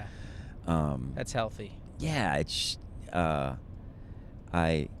good. And Yeah. That's healthy. yeah, it's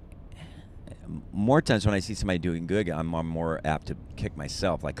more times when I see somebody doing good, I'm more apt to kick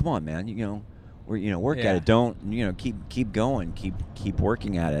myself. Like, come on, man, work Yeah. at it. Don't keep going, keep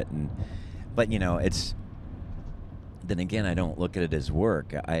working at it. But it's then again, I don't look at it as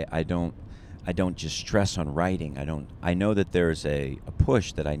work. I don't just stress on writing. I know that there's a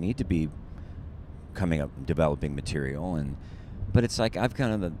push that I need to be coming up and developing material, but it's like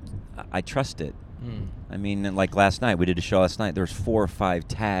I trust it. I mean, like last night, we did a show last night. There was 4 or 5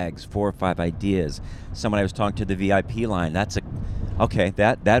 tags, 4 or 5 ideas. Someone I was talking to the VIP line. That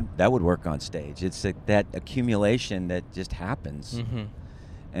would work on stage. It's that accumulation that just happens. Mm-hmm.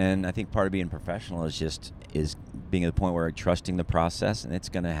 And I think part of being professional is being at the point where trusting the process, and it's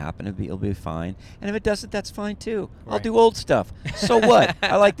going to happen. It'll be fine. And if it doesn't, that's fine too. I'll Right. do old stuff. So what?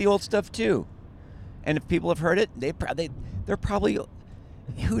 I like the old stuff too. And if people have heard it, they're probably,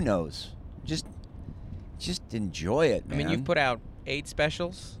 who knows? Just enjoy it, man. I mean, you've put out 8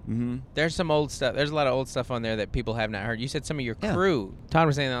 specials. Mm-hmm. There's some old stuff. There's a lot of old stuff on there that people have not heard. You said some of your Yeah. crew. Todd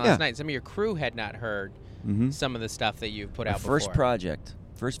was saying that last Yeah. night. Some of your crew had not heard Mm-hmm. some of the stuff that you've put My out first before.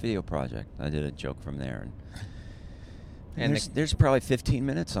 first video project. I did a joke from there, And there's probably 15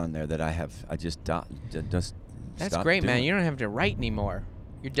 minutes on there that I just That's stopped great, man. doing. You don't have to write anymore.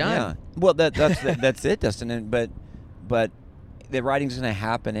 You're done. Yeah. Well, that's it, Dustin. But the writing's going to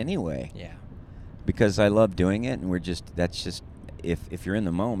happen anyway. Yeah. Because I love doing it, and that's just if you're in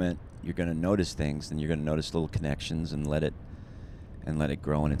the moment, you're going to notice things, and you're going to notice little connections and let it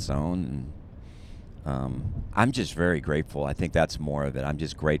grow on its own. And I'm just very grateful. I think that's more of it. I'm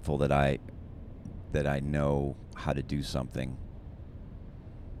just grateful that I know how to do something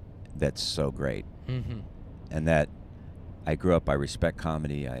that's so great, and that I grew up. I respect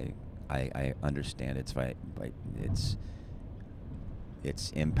comedy. I understand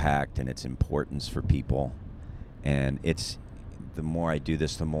its impact and its importance for people, and the more I do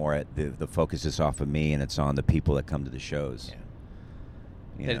this, the more the focus is off of me, and it's on the people that come to the shows.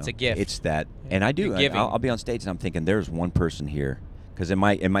 Yeah. It's a gift. It's that, and I do. I'll be on stage and I'm thinking, there's one person here, because it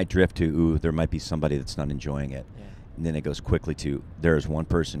might drift to, ooh, there might be somebody that's not enjoying it, and then it goes quickly to, there's one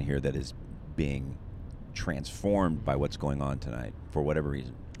person here that is being transformed by what's going on tonight for whatever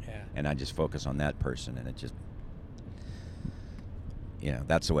reason. Yeah. And I just focus on that person, and it just,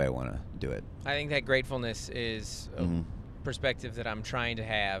 that's the way I want to do it. I think that gratefulness is a perspective that I'm trying to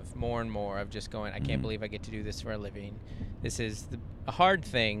have more and more, of just going, I can't believe I get to do this for a living. This is a hard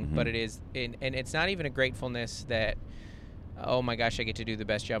thing, but it is, and it's not even a gratefulness that, oh my gosh, I get to do the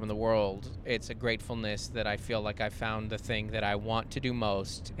best job in the world. It's a gratefulness that I feel like I found the thing that I want to do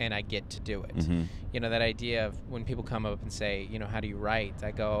most, and I get to do it. That idea of when people come up and say, how do you write?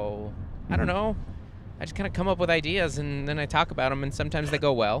 I go, I don't know. I just kind of come up with ideas, and then I talk about them, and sometimes they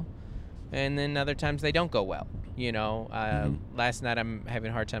go well, and then other times they don't go well. Last night I'm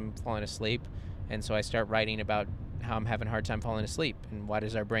having a hard time falling asleep, and so I start writing about how I'm having a hard time falling asleep, and why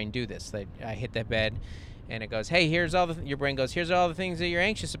does our brain do this? I hit that bed, and it goes, hey, here's all your brain goes, here's all the things that you're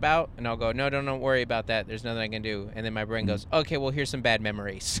anxious about, and I'll go, no, don't worry about that. There's nothing I can do. And then my brain goes, okay, well, here's some bad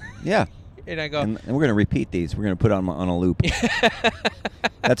memories. Yeah. And I go, and we're going to repeat these. We're going to put on a loop.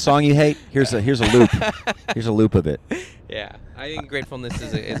 That song you hate, here's a loop. Here's a loop of it. Yeah, I think gratefulness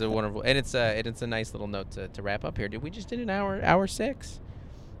is a wonderful, and it's a nice little note to wrap up here. We just did an hour 6.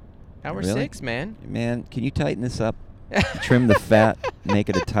 Hour Really? 6, man. Man, can you tighten this up? Trim the fat, make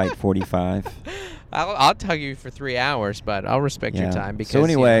it a tight 45. I'll tell you for 3 hours, but I'll respect your time. Because so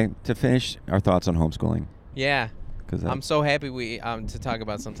anyway, to finish, our thoughts on homeschooling. Yeah. I'm so happy we to talk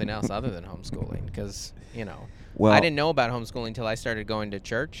about something else other than homeschooling, because I didn't know about homeschooling until I started going to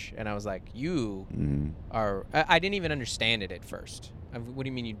church, and I was like, you are. I didn't even understand it at first. What do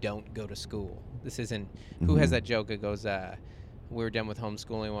you mean you don't go to school? This isn't. Who has that joke? It goes, we were done with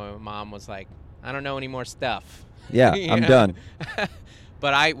homeschooling when my mom was like, I don't know any more stuff. Yeah, I'm done.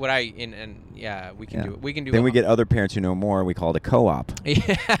 But we can do it. We can do. Then we get other parents who know more. We call it a co-op.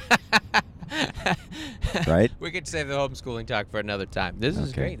 Yeah. Right? We could save the homeschooling talk for another time. This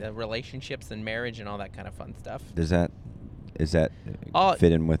is great. The relationships and marriage and all that kind of fun stuff. Is that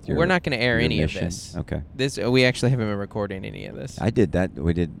fit in with your? We're not going to air any mission? of this. Okay. We actually haven't been recording any of this. I did that.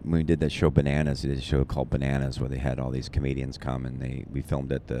 When we did that show Bananas. We did a show called Bananas where they had all these comedians come, and we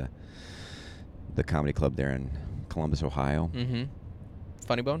filmed at the comedy club there in Columbus, Ohio. Mm-hmm.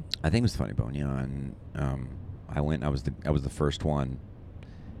 Funny Bone? I think it was Funny Bone, and I went. I was the first one,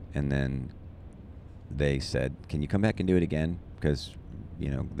 and then they said, "Can you come back and do it again?" Because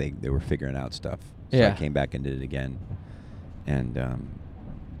they were figuring out stuff. So I came back and did it again, and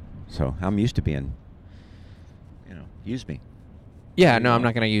so I'm used to being, use me. Yeah, no, I'm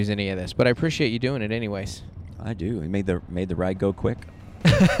not going to use any of this, but I appreciate you doing it anyways. I do. It made the ride go quick.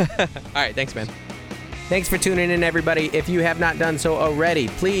 All right, thanks, man. Thanks for tuning in, everybody. If you have not done so already,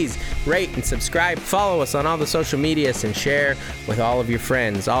 please rate and subscribe. Follow us on all the social medias and share with all of your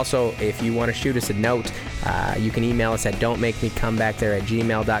friends. Also, if you want to shoot us a note, you can email us at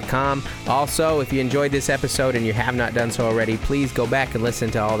don'tmakemecomebackThere@gmail.com. Also, if you enjoyed this episode and you have not done so already, please go back and listen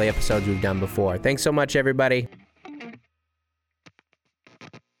to all the episodes we've done before. Thanks so much, everybody.